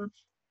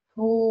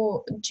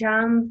who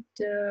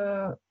jumped.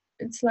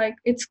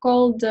 It's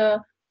called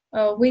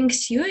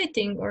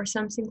wingsuiting or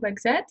something like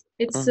that.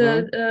 It's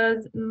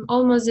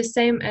almost the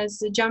same as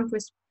the jump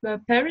with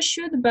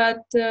parachute,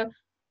 but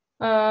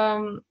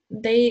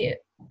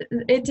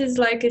it is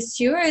like a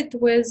suit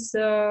with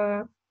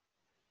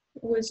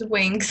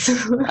wings.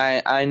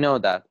 I know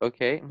that.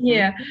 Okay.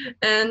 Yeah,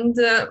 and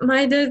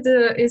my dad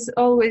is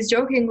always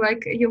joking,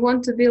 like, you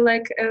want to be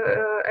like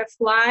a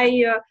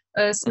fly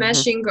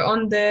smashing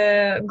on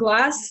the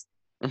glass.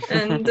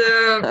 And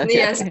Okay.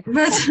 yes,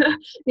 but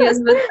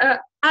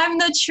I'm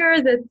not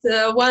sure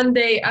that one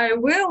day I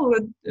will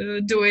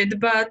do it,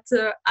 but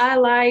I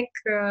like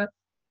to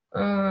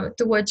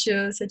watch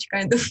such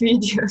kind of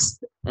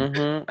videos.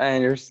 I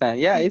understand.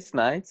 Yeah, it's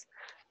nice.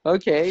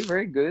 Okay,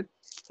 very good.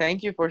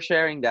 Thank you for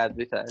sharing that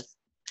with us.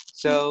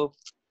 So,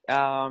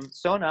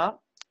 Sona,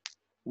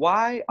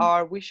 why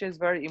are wishes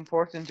very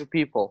important to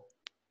people?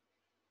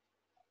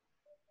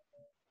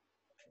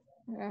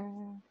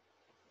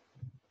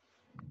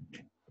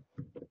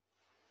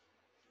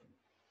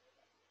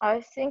 I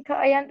think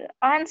I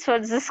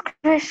answered this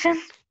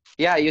question.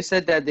 Yeah, you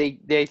said that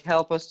they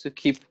help us to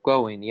keep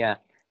going. Yeah.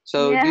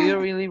 So, do you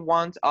really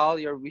want all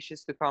your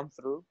wishes to come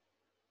through?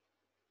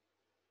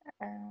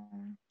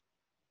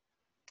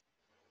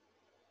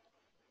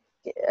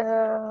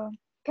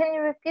 Can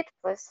you repeat,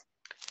 please?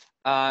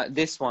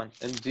 This one.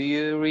 And do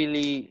you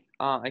really?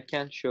 I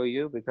can't show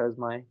you because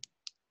my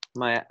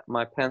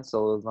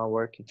pencil is not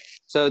working.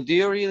 So, do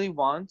you really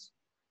want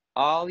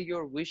all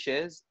your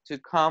wishes to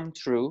come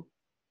true?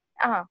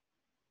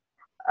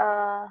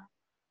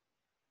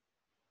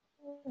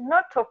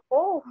 Not of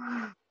all,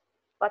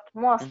 but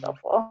most of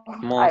all.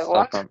 Most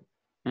of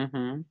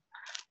them.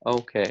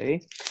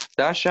 Okay.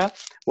 Dasha,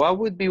 what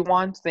would be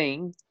one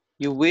thing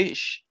you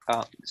wish?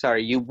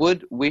 You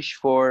would wish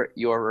for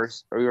your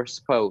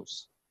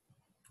spouse?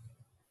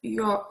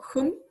 Your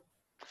whom?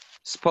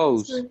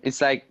 Spouse.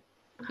 It's like,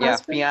 yeah,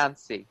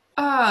 fiancé.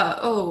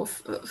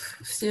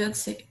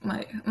 Fiancé.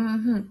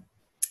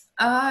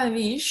 I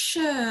wish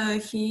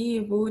he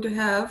would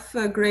have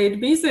a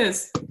great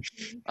business.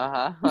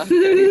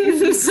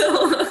 Okay. So,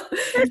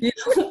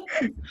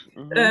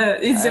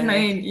 it's the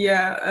main,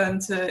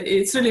 and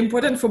it's really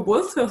important for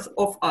both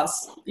of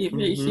us. If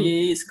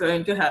he is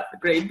going to have a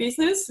great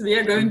business, we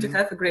are going to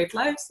have a great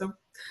life. So,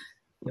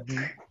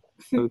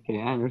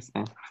 okay, I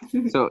understand.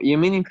 So, you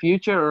mean in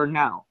future or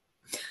now?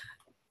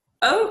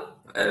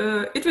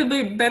 It will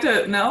be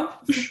better now.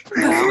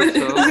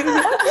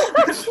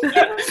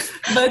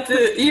 But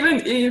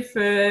even if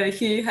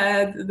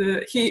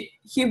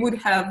he would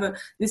have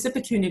this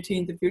opportunity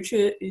in the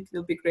future, it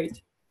will be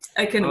great.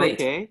 I can wait.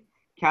 Okay.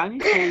 Can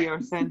you say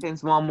your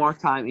sentence one more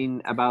time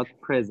in about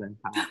present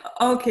time?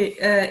 Okay.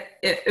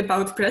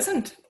 About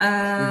present.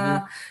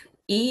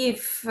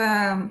 If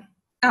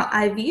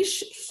I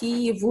wish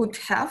he would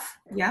have.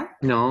 Yeah.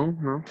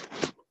 No.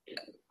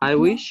 I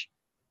wish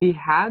he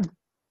had.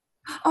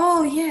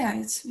 Oh yeah,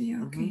 it's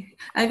okay.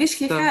 I wish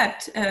he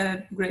had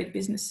a great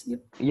business. Yep.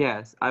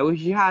 Yes, I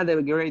wish you had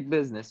a great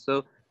business.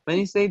 So when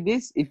you say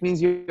this, it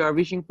means you are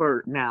wishing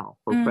for now,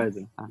 for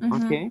present.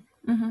 Okay.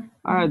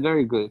 All right,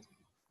 very good.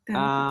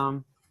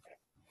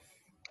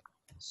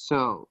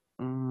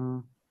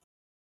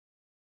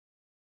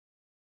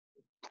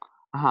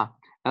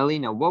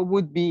 Elena, what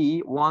would be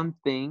one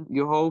thing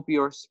you hope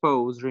your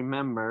spouse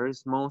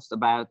remembers most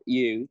about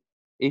you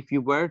if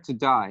you were to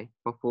die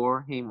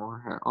before him or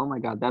her? Oh my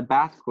God, that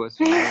bad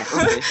question.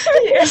 Okay.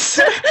 Yes.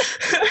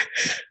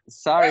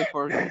 Sorry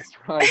for this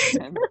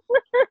question.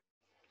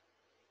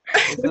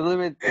 It's a little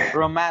bit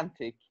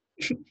romantic.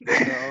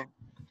 So,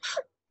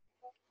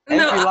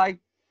 I like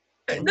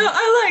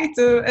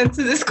to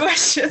answer this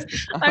question.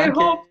 I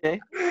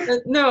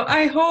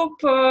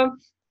hope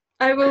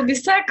I will be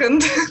second,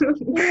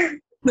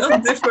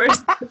 not the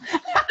first.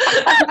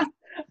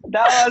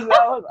 That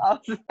was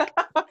awesome.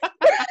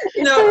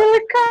 No.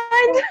 Really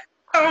kind.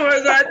 Oh my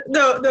God!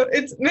 No.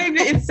 It's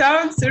maybe it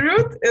sounds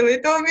rude a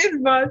little bit,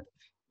 but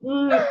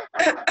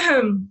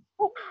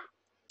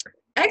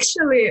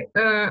actually,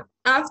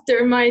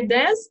 after my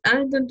death,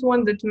 I don't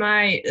want that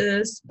my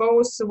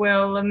spouse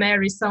will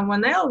marry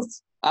someone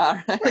else. All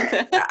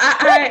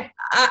right.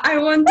 I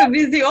want to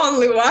be the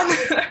only one.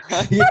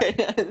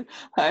 Yeah,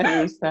 I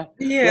understand.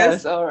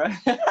 Yes. All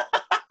right.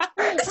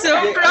 So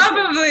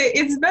probably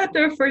it's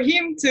better for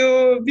him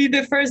to be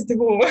the first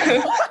who.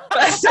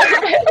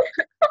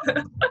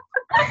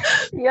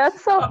 You're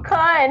so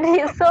kind.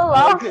 You so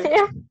love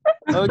him.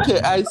 Okay,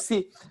 I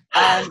see.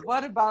 And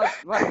what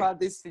about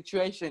this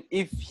situation?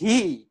 If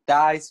he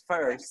dies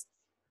first,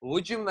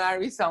 would you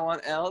marry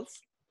someone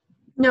else?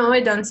 No,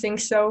 I don't think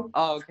so.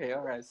 Oh, okay,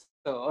 all right.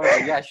 So, all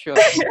right, yeah, sure.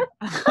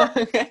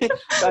 Okay,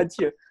 got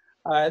you.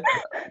 All right.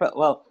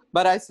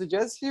 But I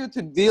suggest you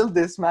to deal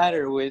this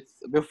matter with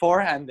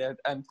beforehand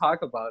and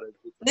talk about it.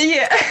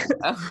 Yeah.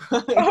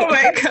 Oh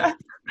my God.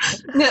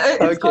 No,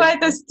 it's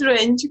quite a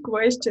strange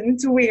question.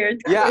 It's weird.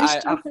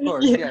 Yeah, of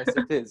course. Yeah. Yes,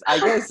 it is. I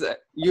guess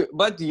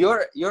but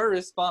your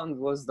response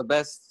was the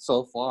best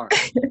so far.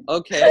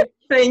 Okay.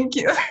 Thank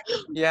you.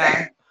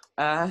 Yeah.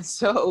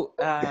 So,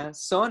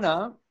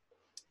 Sona,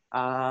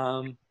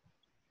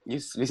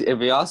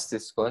 we asked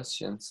these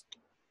questions.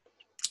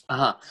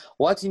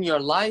 What in your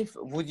life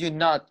would you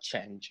not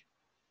change?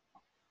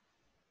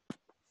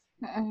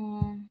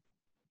 In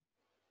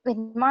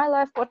my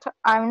life, what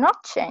I'm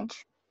not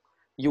change.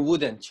 You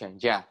wouldn't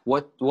change, yeah.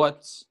 What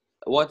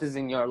is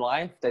in your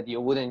life that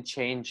you wouldn't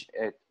change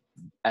it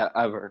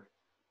ever?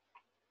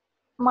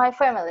 My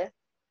family.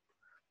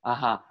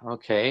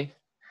 Okay.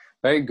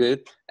 Very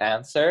good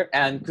answer.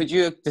 And could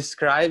you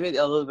describe it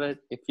a little bit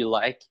if you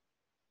like?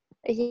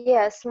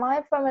 Yes,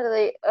 my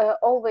family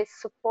always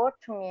support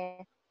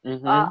me.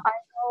 Mm-hmm. I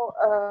know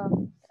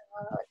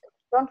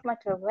don't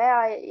matter where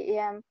I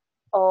am,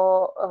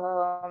 or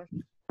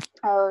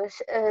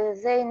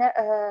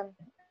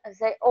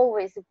they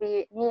always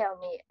be near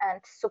me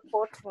and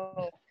support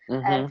me.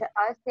 Mm-hmm. And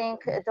I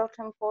think that's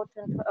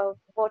important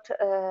what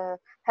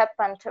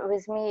happened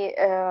with me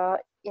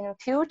in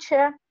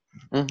future,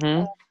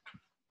 Mm-hmm.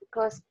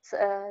 because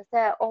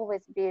they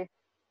always be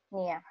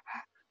near.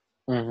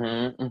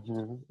 Mm-hmm.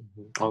 Mm-hmm.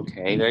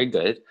 Okay, very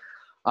good.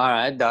 All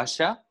right,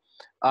 Dasha.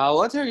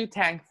 What are you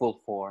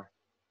thankful for?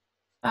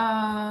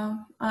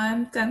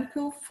 I'm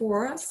thankful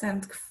for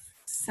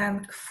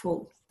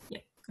thankful.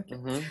 Yeah. Okay.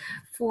 Mm-hmm.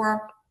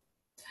 For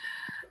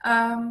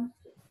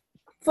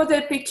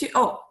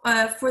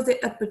the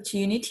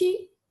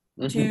opportunity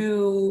Mm-hmm.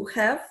 to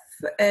have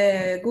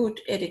a good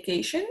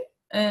education,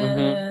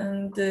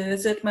 and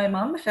that my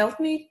mom helped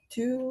me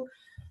to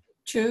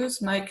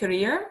choose my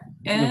career,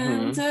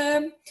 and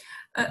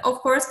of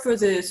course for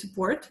the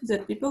support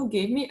that people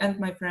gave me and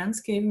my friends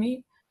gave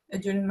me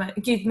during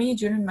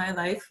my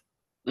life.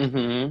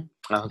 Mm-hmm.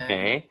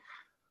 Okay.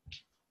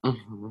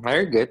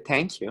 Very good.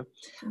 Thank you.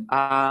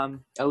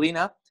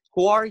 Alina,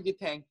 who are you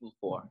thankful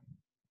for?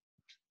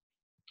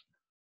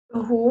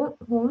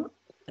 Whom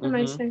am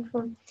I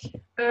thankful?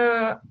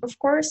 Of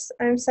course,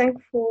 I'm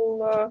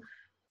thankful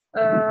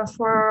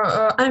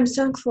I'm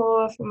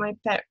thankful for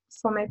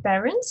my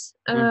parents,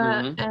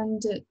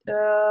 and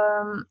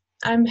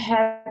I'm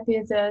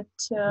happy that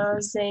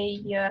they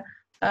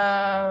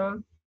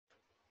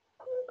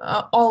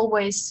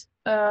always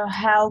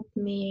help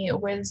me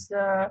with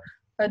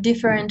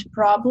different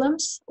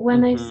problems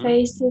when I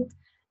face it,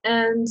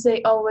 and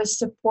they always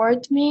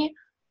support me.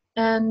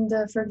 And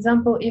for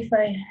example, if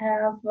I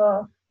have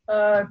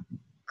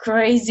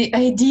crazy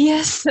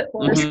ideas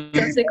or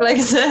something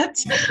like that,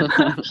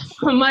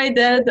 my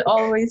dad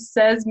always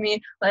says me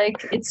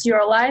like, it's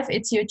your life,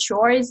 it's your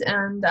choice,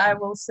 and I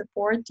will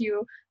support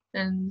you.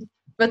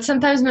 But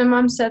sometimes my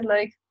mom said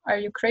like, are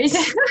you crazy?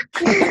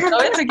 No,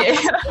 it's okay.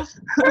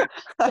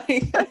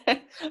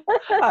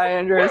 I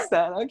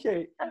understand.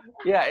 Okay.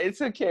 Yeah,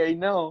 it's okay.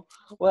 No.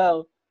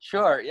 Well,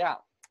 sure. Yeah.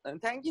 And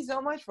thank you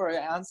so much for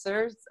your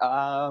answers.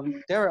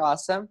 They were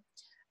awesome.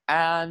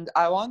 And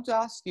I want to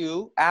ask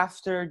you,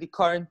 after the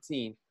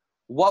quarantine,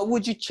 what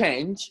would you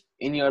change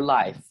in your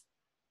life?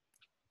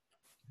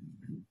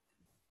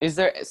 Is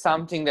there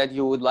something that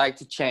you would like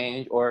to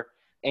change, or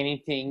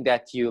anything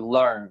that you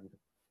learned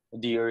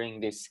during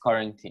this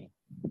quarantine?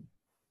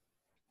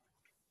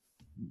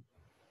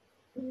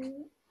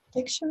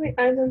 Actually,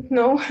 I don't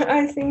know.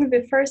 I think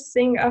the first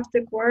thing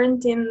after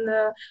quarantine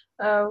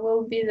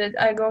will be that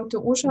I go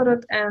to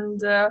Uzhhorod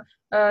and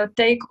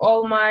take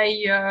all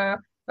my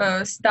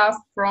stuff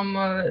from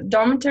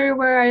dormitory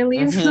where I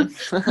live,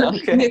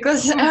 Okay.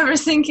 because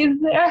everything is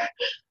there.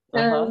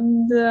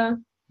 And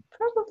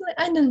probably,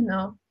 I don't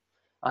know.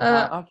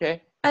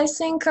 Okay. I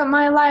think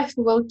my life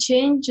will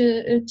change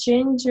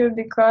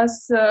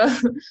because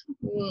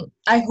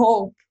I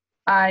hope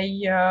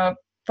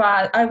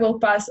I will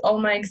pass all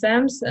my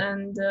exams,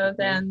 and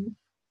then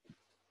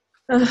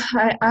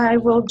I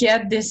will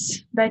get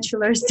this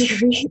bachelor's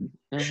degree.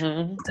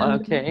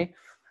 Okay.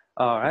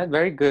 All right.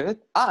 Very good.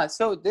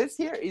 So this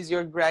here is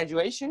your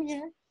graduation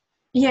year?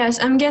 Yes,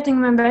 I'm getting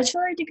my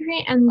bachelor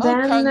degree, and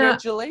then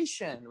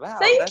congratulations! Wow,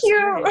 thank that's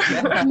you.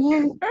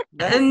 Great.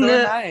 That's And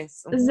so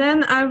nice.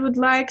 then I would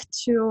like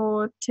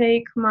to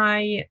take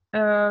my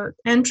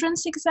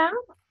entrance exam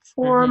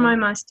for my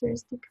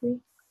master's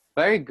degree.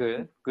 Very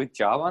good. Good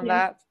job on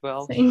that.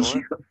 Well, thank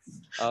you.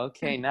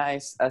 Okay,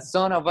 nice.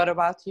 Sona, what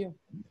about you?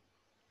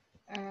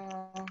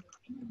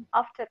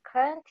 After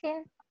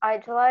quarantine,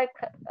 I'd like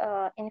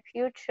in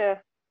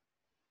future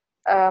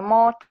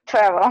more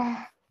travel.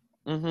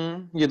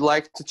 You'd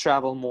like to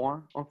travel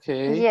more?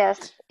 Okay.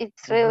 Yes,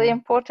 it's really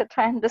important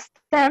to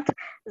understand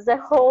the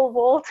whole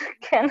world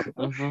can.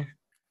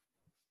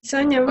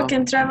 Sonia, we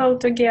can travel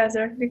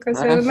together because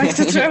I would like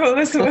to travel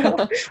as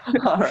well.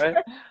 All right.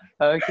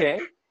 Okay.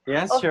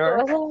 Yes,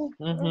 sure.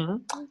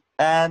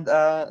 And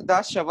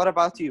Dasha, what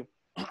about you?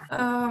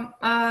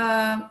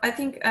 I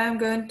think I'm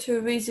going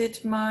to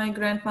visit my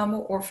grandmama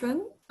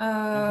orphan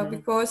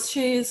because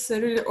she is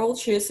really old.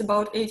 She is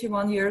about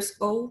 81 years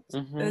old.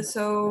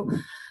 So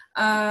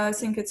I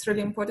think it's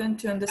really important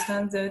to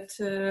understand that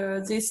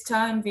this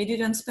time we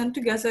didn't spend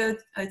together.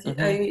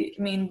 I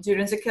mean,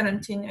 during the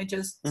quarantine, I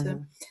just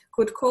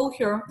could call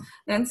her,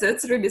 and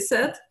that's really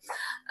sad.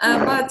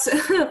 But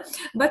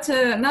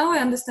now I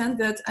understand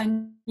that I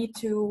need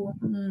to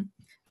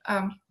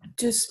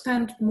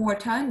spend more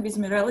time with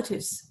my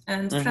relatives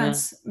and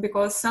friends,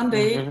 because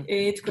someday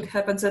it could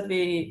happen that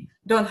we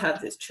don't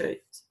have this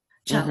chance.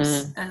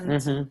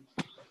 And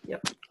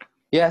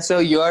yeah, so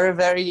you're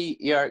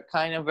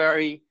kind of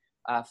very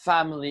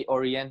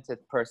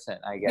family-oriented person,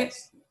 I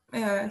guess.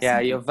 Yeah,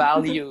 you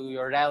value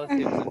your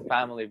relatives and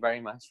family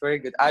very much. Very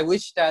good. I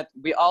wish that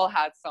we all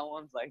had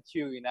someone like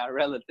you in our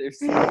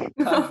relatives.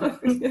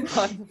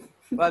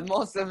 But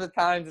most of the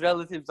times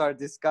relatives are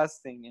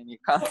disgusting and you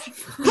can't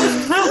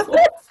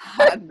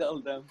handle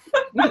them.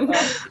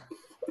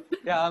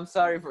 Yeah, I'm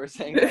sorry for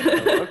saying that.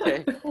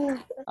 Okay.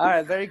 All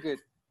right, very good.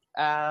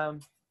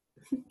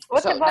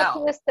 What about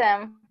you,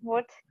 Sam?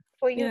 What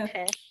for you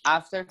change?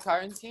 After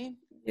quarantine?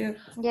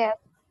 Yeah.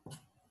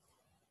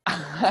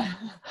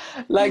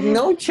 Like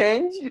no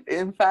change.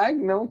 In fact,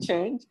 no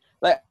change.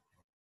 Like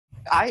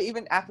I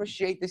even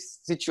appreciate this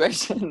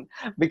situation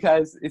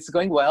because it's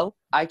going well.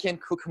 I can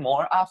cook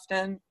more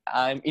often.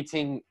 I'm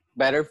eating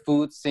better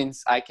food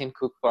since I can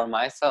cook for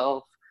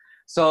myself.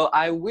 So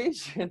I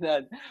wish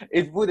that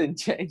it wouldn't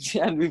change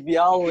and we'd be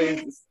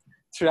always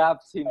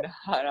trapped in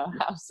our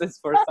houses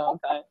for some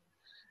time.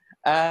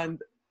 And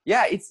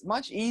yeah, it's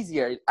much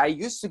easier. I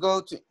used to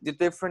go to the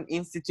different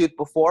institute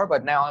before,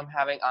 but now I'm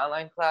having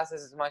online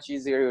classes. It's much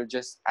easier. You're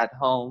just at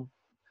home.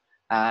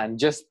 And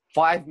just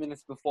 5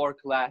 minutes before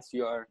class,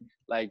 you're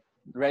like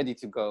ready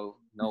to go,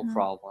 no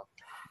problem.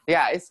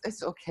 Yeah,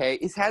 it's okay.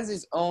 It has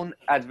its own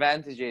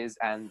advantages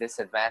and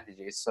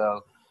disadvantages.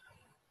 So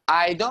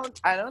I don't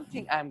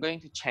think I'm going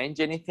to change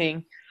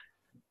anything,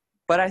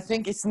 but I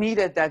think it's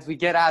needed that we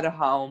get out of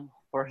home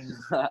for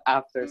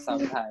after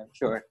some time.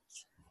 Sure.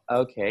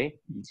 Okay.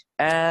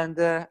 And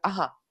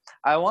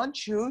I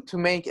want you to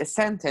make a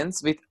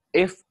sentence with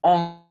if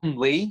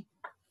only.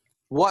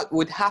 What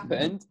would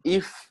happen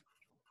if?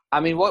 I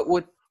mean, what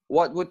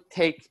would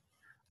take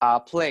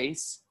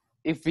place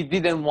if we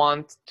didn't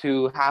want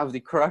to have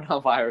the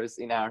coronavirus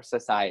in our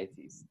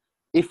societies?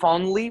 If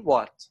only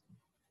what?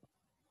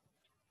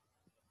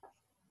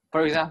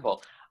 For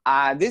example,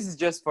 this is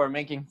just for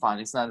making fun.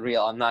 It's not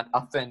real. I'm not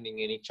offending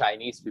any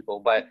Chinese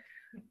people. But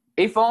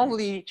if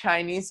only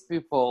Chinese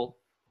people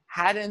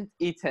hadn't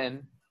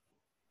eaten,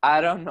 I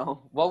don't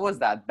know, what was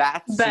that?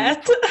 Bat?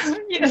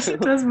 Yes,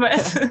 it was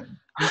bat.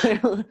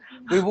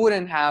 We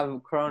wouldn't have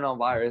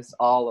coronavirus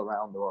all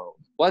around the world.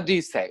 What do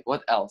you say?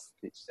 What else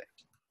did you say?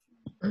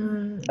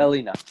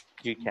 Elena,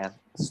 you can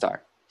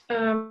start.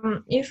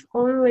 If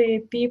only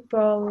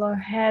people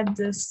had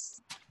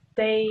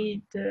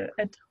stayed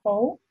at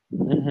home,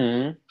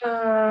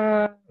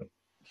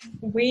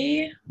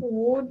 we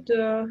would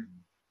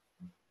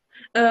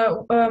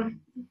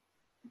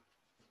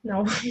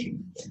no.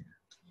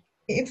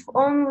 If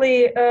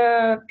only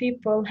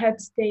people had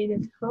stayed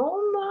at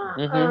home,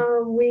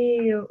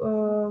 we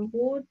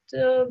would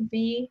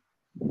be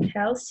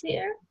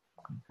healthier.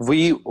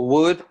 We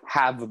would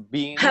have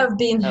been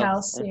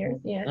healthier.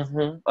 Yes.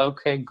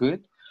 Okay,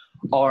 good.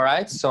 All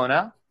right,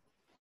 Sona.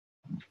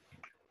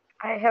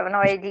 I have no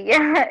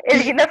idea.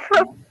 Elena.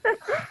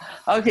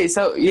 Okay,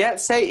 so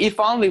say if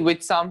only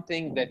with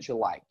something that you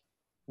like.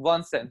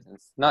 One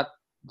sentence, not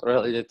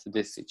related to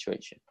this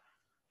situation.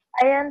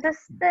 I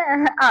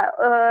understand.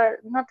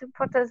 Not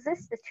important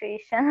this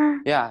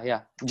situation.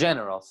 Yeah.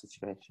 General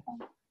situation.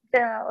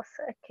 General,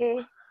 okay.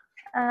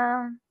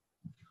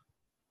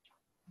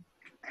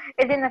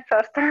 Elena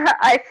first.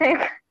 I think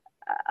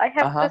I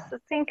have to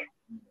think.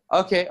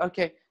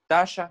 Okay.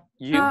 Dasha,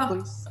 you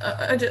please.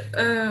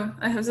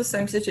 I have the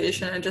same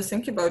situation. I just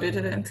think about it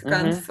and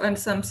can't find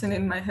something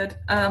in my head.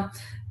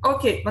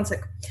 Okay, one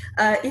sec.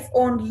 If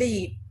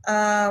only.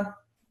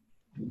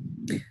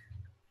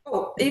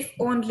 Oh, if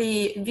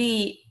only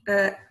we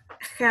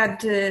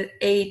had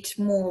ate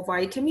more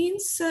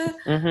vitamins,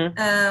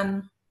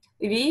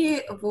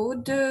 we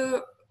would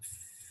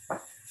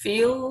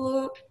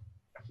feel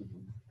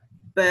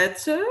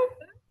better.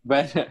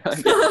 Better.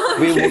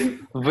 Okay.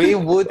 we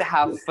would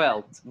have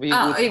felt. We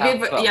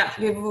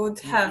would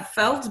have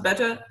felt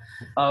better.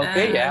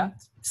 Okay, and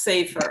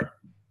safer.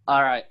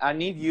 All right. I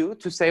need you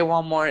to say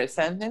one more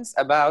sentence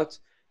about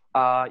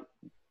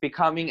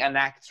becoming an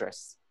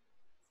actress.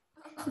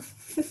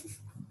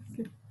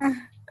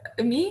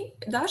 Me,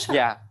 Dasha?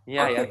 Yeah,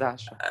 Okay.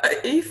 Dasha.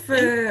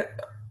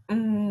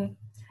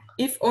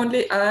 If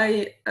only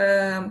I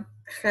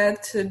had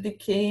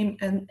became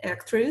an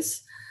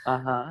actress,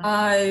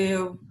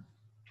 I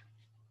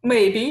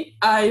would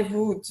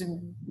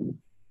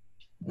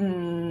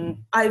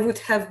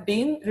have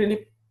been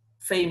really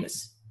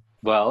famous.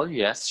 Well,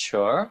 yes,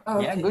 sure.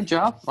 Okay. Yeah, good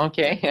job.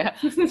 Okay, yeah.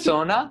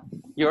 Sona,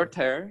 your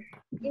turn.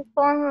 If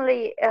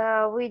only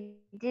we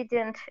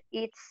didn't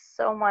eat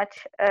so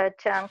much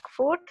junk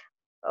food,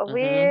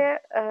 we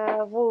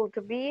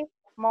would be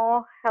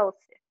more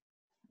healthy.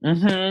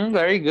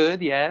 Very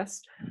good.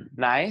 Yes.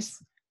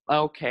 Nice.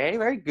 Okay,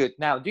 very good.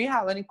 Now, do you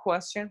have any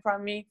question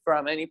from me,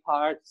 from any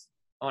parts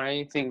or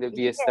anything that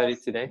we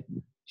studied today?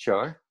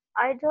 Sure.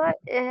 I'd like,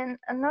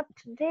 not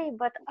today,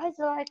 but I'd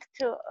like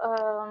to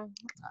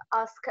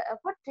ask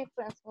what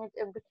difference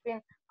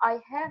between I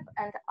have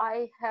and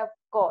I have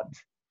got.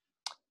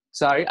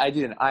 Sorry, I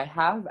didn't. I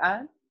have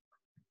and?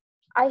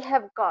 I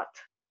have got.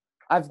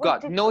 I've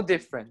got. No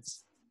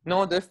difference.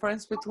 No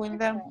difference between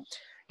them.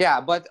 Yeah,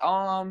 but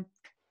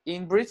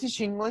in British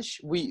English,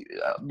 we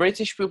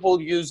British people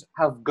use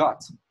have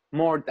got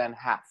more than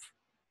have.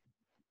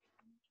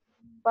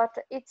 But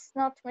it's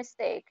not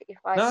mistake if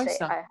I say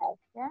I have.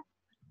 Yeah.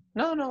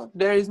 No,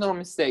 there is no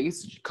mistake.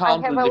 It's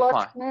completely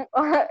fine. I have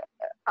a lot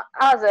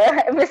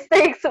other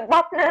mistakes, but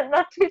not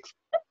it.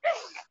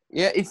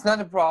 Yeah, it's not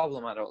a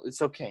problem at all.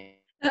 It's okay.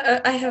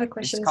 I have a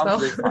question as well.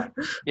 Fine.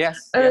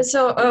 Yes.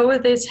 So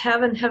with this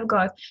have and have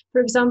got,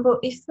 for example,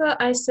 if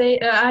I say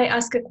I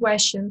ask a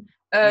question,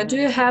 do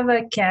you have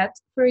a cat,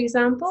 for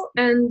example,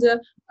 and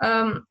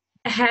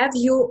have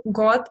you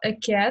got a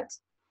cat?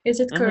 Is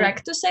it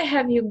correct to say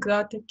have you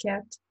got a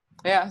cat?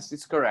 Yes,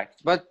 it's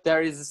correct. But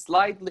there is a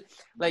slightly,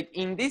 like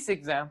in this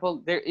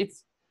example,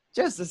 it's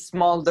just a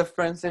small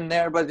difference in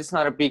there, but it's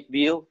not a big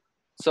deal.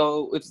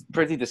 So it's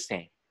pretty the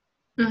same.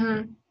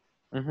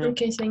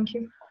 Okay, thank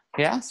you.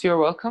 Yes, you're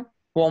welcome.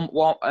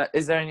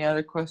 Is there any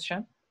other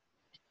question?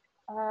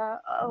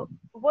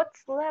 What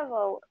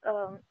level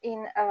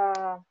in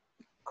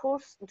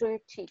course do you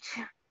teach?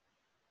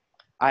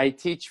 I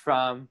teach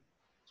from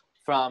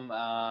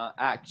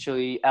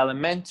actually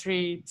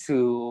elementary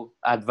to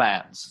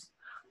advanced.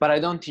 But I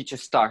don't teach a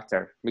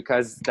starter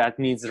because that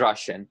needs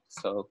Russian.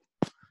 So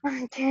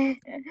okay.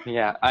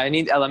 Yeah, I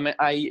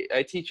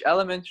teach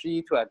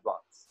elementary to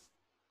advanced.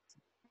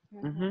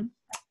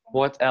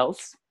 What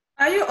else?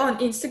 Are you on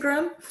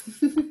Instagram?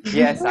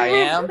 Yes, I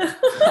am.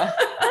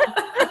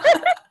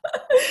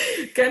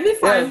 Can we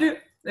find you?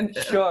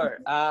 Sure.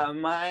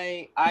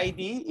 My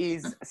ID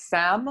is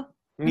Sam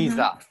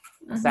Miza.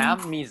 Sam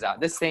Miza,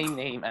 the same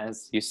name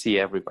as you see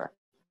everywhere.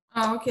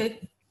 Oh,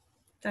 okay.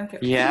 Thank you.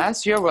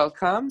 Yes, you're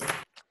welcome.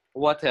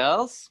 What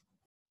else?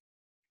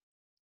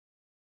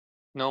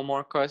 No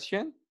more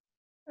question?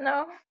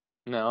 No.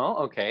 No?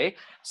 Okay.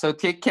 So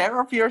take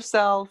care of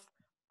yourself.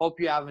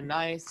 Hope you have a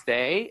nice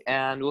day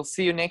and we'll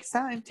see you next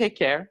time. Take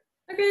care.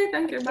 Okay,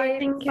 thank you. Bye.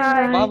 Thank you.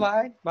 Bye.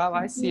 Bye-bye.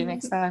 Bye-bye. See you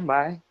next time.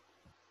 Bye.